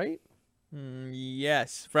Friday, right?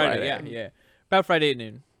 Yes, Friday. Friday. Yeah. About Friday at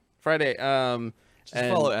noon. Friday. Just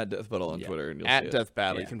and follow at Death Battle on yeah, Twitter and you'll at see it. Death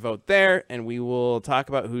Battle. Yeah. You can vote there, and we will talk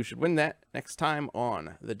about who should win that next time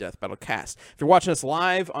on the Death Battle Cast. If you're watching us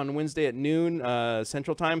live on Wednesday at noon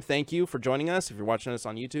Central Time, thank you for joining us. If you're watching us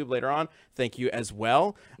on YouTube later on, thank you as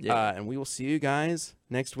well. Yeah. And we will see you guys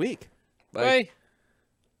next week. Bye. Bye.